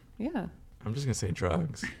markets. Yeah. I'm just gonna say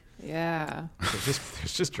drugs. Yeah.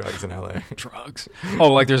 There's just drugs in LA. Drugs.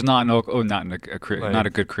 Oh, like there's not not a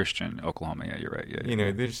good Christian in Oklahoma. Yeah, you're right.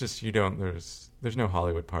 Yeah. There's just there's no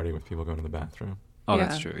Hollywood party with people going to the bathroom. Oh, Yeah.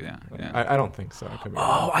 that's true. Yeah. I don't think so. I could be Oh,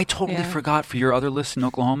 wrong. I totally forgot for your other list in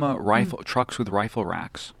Oklahoma, trucks with rifle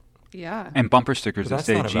racks Yeah. and bumper stickers But that that's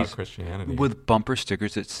say not about Jesus Christianity. with bumper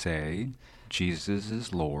stickers that say Jesus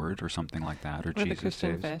is Lord or something like that, or With Jesus the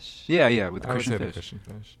Christian saves. fish. Yeah, with the I would say Christian the fish. Christian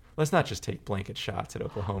fish. Let's not just take blanket shots at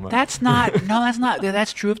Oklahoma. That's not. No, that's not.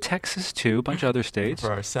 That's true of Texas too. A bunch of other states.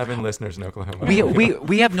 For our 7 listeners in Oklahoma.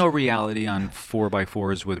 We have no reality on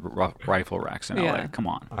 4x4s with rifle racks in LA. Yeah. Come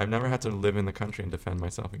on. I've never had to live in the country and defend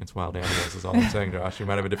myself against wild animals. Is all I'm saying, Josh. You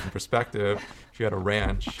might have a different perspective. If you had a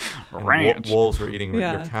ranch, and wolves were eating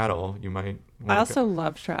your cattle, you might. I also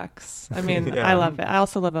love trucks. I mean, Yeah. I love it. I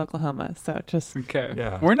also love Oklahoma. So just, Okay.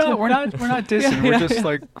 Yeah. We're not dissing. We're just yeah.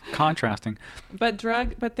 like contrasting. but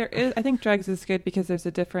there is, I think drugs is good because there's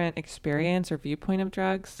a different experience or viewpoint of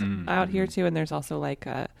drugs out here too. And there's also like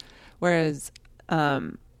whereas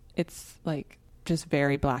it's like just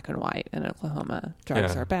very black and white in Oklahoma.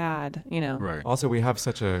 Drugs Yeah. are bad, Right. Also, we have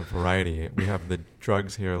such a variety. We have the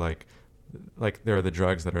drugs here, like there are the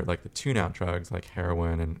drugs that are like the tune-out drugs, like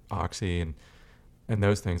heroin and oxy and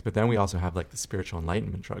those things. But then we also have like the spiritual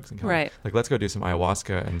enlightenment drugs in California. Right. Like let's go do some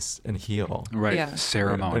ayahuasca and heal. Right. Yeah.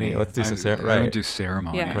 Ceremony. Let's do some I don't do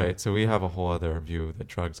ceremony. Yeah. Right. So we have a whole other view that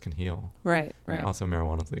drugs can heal. Right. Also,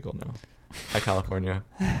 marijuana's legal now. Hi, California.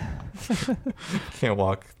 Can't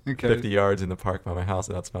walk Okay. 50 yards in the park by my house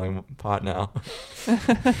without smelling pot now.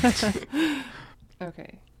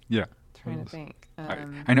 Okay. Yeah. Trying to think.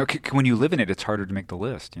 I know. When you live in it, it's harder to make the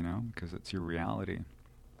list, because it's your reality.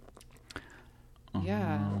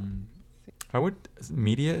 Yeah.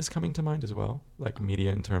 Media is coming to mind as well. Like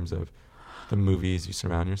media in terms of the movies you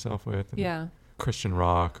surround yourself with. And Yeah. Christian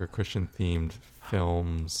rock or Christian themed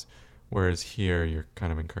films. Whereas here, you're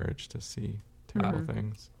kind of encouraged to see terrible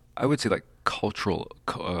things. I would say like cultural,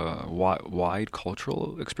 wide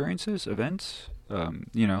cultural experiences, events.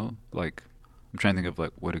 Like I'm trying to think of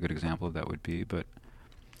like what a good example of that would be, but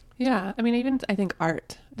Yeah. I mean, even I think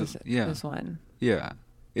art is one. yeah,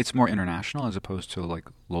 it's more international as opposed to like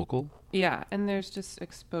local Yeah, and there's just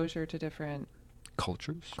exposure to different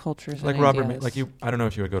cultures. cultures. Like and Robert, ideas. I don't know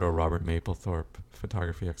if you would go to a Robert Mapplethorpe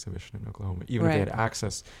photography exhibition in Oklahoma, even if they Right. had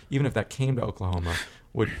access, even if that came to Oklahoma,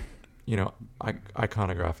 would,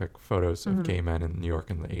 iconographic photos of gay men in New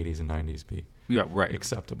York in the 80s and 90s be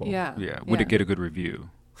acceptable? Yeah. Yeah. Would it get a good review?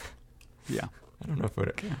 Yeah. I don't know if it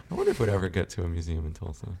would. I wonder if it would ever get to a museum in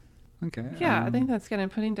Tulsa. Okay. Yeah, I think that's good.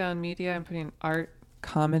 And putting down media and putting art,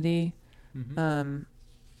 comedy. Yeah,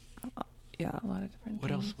 a lot of different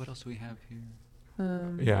things. What else do we have here?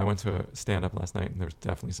 Yeah, I went to a stand-up last night, and there was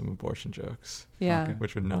definitely some abortion jokes, Yeah. Okay.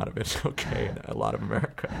 which would not have been okay in a lot of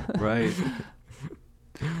America. Right.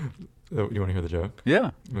 So, you want to hear the joke?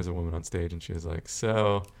 Yeah. There was a woman on stage, and she was like,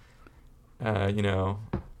 so, junior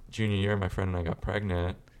year, my friend and I got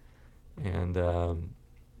pregnant, and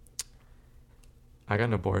I got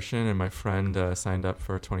an abortion, and my friend signed up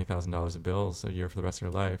for $20,000 of bills a year for the rest of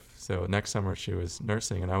her life. So next summer, she was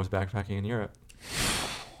nursing, and I was backpacking in Europe.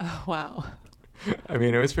 Oh, wow. I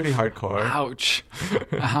mean, it was pretty hardcore. Ouch.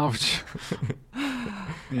 Ouch.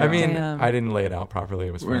 I mean, Damn. I didn't lay it out properly.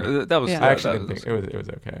 It was funny. That was. Yeah. I actually that didn't think it was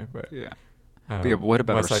okay, but Yeah. um, But yeah, what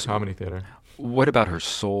about West her Side Comedy Theater? What about her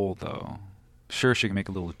soul, though? Sure, she can make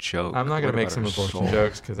a little joke. I'm not going What to make about some her abortion soul?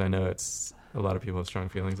 jokes because I know it's a lot of people have strong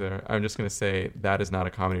feelings there. I'm just going to say that is not a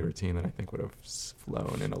comedy routine that I think would have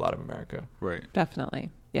flown in a lot of America. Right. Definitely.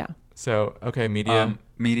 Yeah. So, okay, media.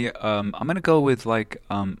 I'm gonna go with like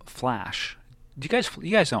flash. Do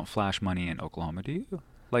you guys don't flash money in Oklahoma, do you?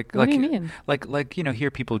 Like What do you mean? Like here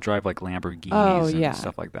people drive like Lamborghinis Oh, and yeah.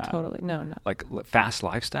 stuff like that. Totally. No, no. Like fast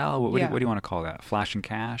lifestyle. What Yeah. do you want to call that? Flash and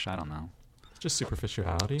cash? I don't know. Just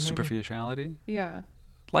superficiality. Maybe? Superficiality. Yeah.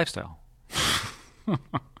 Lifestyle.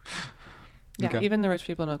 Yeah. Okay. Even the rich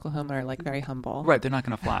people in Oklahoma are like very humble. Right. They're not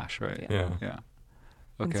gonna flash. Right. Yeah. Yeah.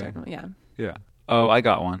 And Okay. certainly- yeah. Yeah. Oh, I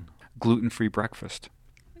got one. Gluten-free breakfast.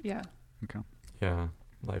 Yeah. Okay. Yeah.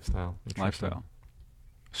 Lifestyle. nutrition. Lifestyle.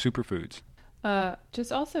 Superfoods.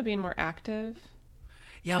 Just also being more active.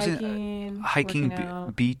 Yeah, I was Hiking, hiking, working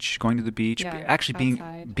out. beach, going to the beach, Yeah, actually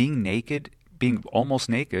outside. being naked, being almost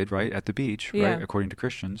naked, right, at the beach, Yeah. right, according to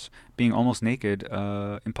Christians, being almost naked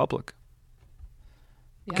in public.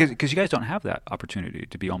 Yeah. Because you guys don't have that opportunity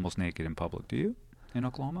to be almost naked in public, do you? In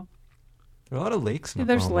Oklahoma? There are a lot of lakes. In Yeah,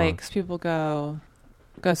 there's Oklahoma. lakes. People go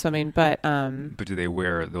swimming, but But do they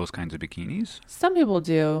wear those kinds of bikinis? some people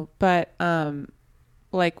do. But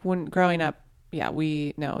like when growing up, yeah,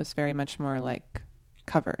 we know it's very much more like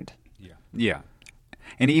covered. Yeah. Yeah.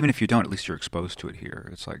 And even if you don't, at least you're exposed to it here.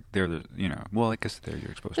 It's like well, I guess there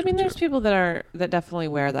you're exposed I to mean, it there's too. people that definitely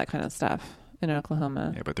wear that kind of stuff in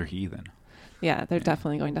Oklahoma. Yeah, but they're heathen. Yeah, they're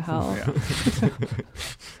definitely going to hell Yeah.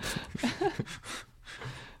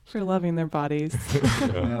 for loving their bodies.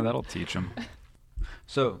 Yeah, that'll teach them.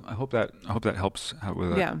 So I hope that helps out with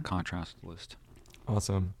that Yeah. contrast list.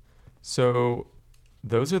 Awesome. So,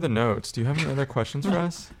 those are the notes. Do you have any other questions for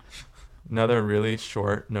us? Another really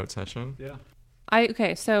short note session. Yeah.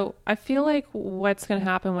 Okay, so I feel like what's going to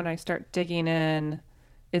happen when I start digging in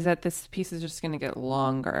is that this piece is just going to get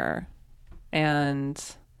longer. And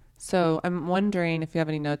so I'm wondering if you have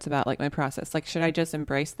any notes about like my process. Like, should I just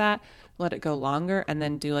embrace that, let it go longer, and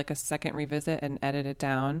then do like a second revisit and edit it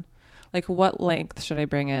down? Like, what length should I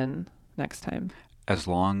bring in next time? As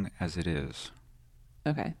long as it is.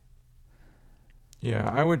 Okay. Yeah,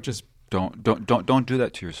 I would just Don't do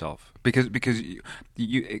that to yourself because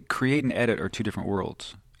you create and edit are two different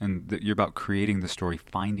worlds, and you're about creating the story,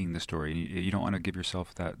 finding the story. You don't want to give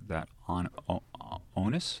yourself that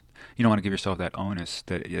onus. You don't want to give yourself that onus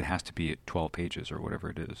that it has to be at 12 pages or whatever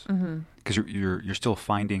it is, because you're still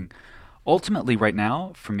finding. Ultimately, right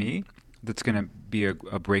now, for me, that's going to be a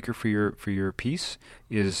breaker for your piece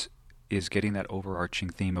is getting that overarching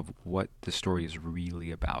theme of what the story is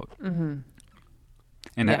really about. Mm-hmm.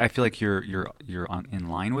 And Yeah. I feel like you're in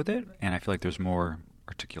line with it, and I feel like there's more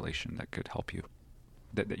articulation that could help you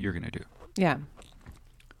that you're going to do. Yeah.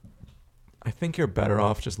 I think you're better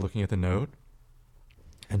off just looking at the note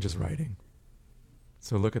and just writing.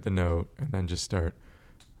 So look at the note and then just start,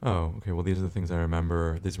 oh, okay, well, these are the things I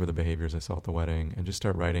remember. These were the behaviors I saw at the wedding, and just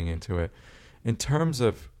start writing into it. In terms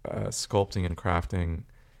of sculpting and crafting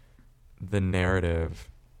the narrative,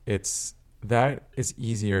 that is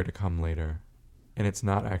easier to come later, and it's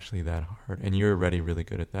not actually that hard. And you're already really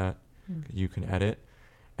good at that. You can edit.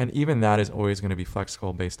 And even that is always going to be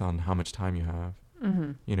flexible based on how much time you have.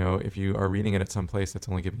 Mm-hmm. You know, if you are reading it at some place that's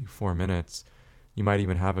only giving you 4 minutes, you might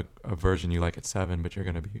even have a version you like at 7, but you're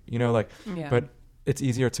going to be, Yeah. but it's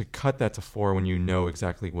easier to cut that to 4 when you know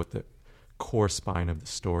exactly what the core spine of the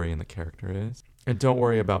story and the character is. And don't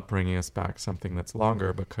worry about bringing us back something that's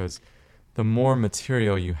longer, because the more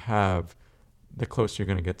material you have, the closer you're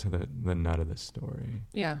going to get to the nut of the story.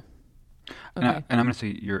 Yeah. And, Okay. and I'm going to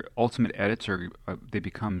say your ultimate edits they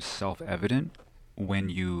become self-evident when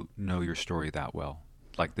you know your story that well,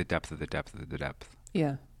 like the depth of the depth of the depth.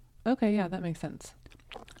 Yeah. Okay. Yeah, that makes sense.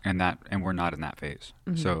 And we're not in that phase.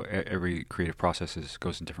 Mhm. So every creative process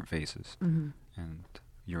goes in different phases, Mm-hmm. and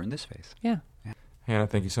you're in this phase. Yeah. Hannah,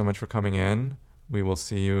 thank you so much for coming in. We will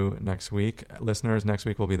see you next week. Listeners, next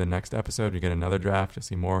week will be the next episode. You get another draft. You'll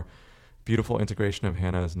see more beautiful integration of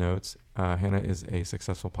Hannah's notes. Hannah is a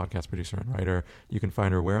successful podcast producer and writer. You can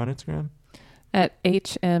find her where on Instagram? At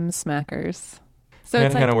HM Smackers. So Hannah,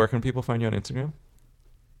 it's like Hannah, where can people find you on Instagram?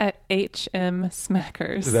 at HM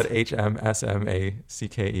Smackers. Is that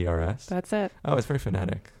HMSMACKERS? That's it. Oh, it's very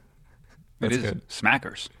phonetic. That's It is good.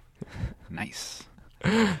 Smackers. Nice.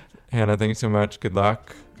 Hannah, thank you so much. Good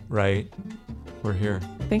luck. Right. We're here.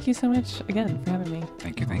 Thank you so much again for having me.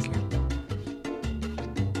 Thank you.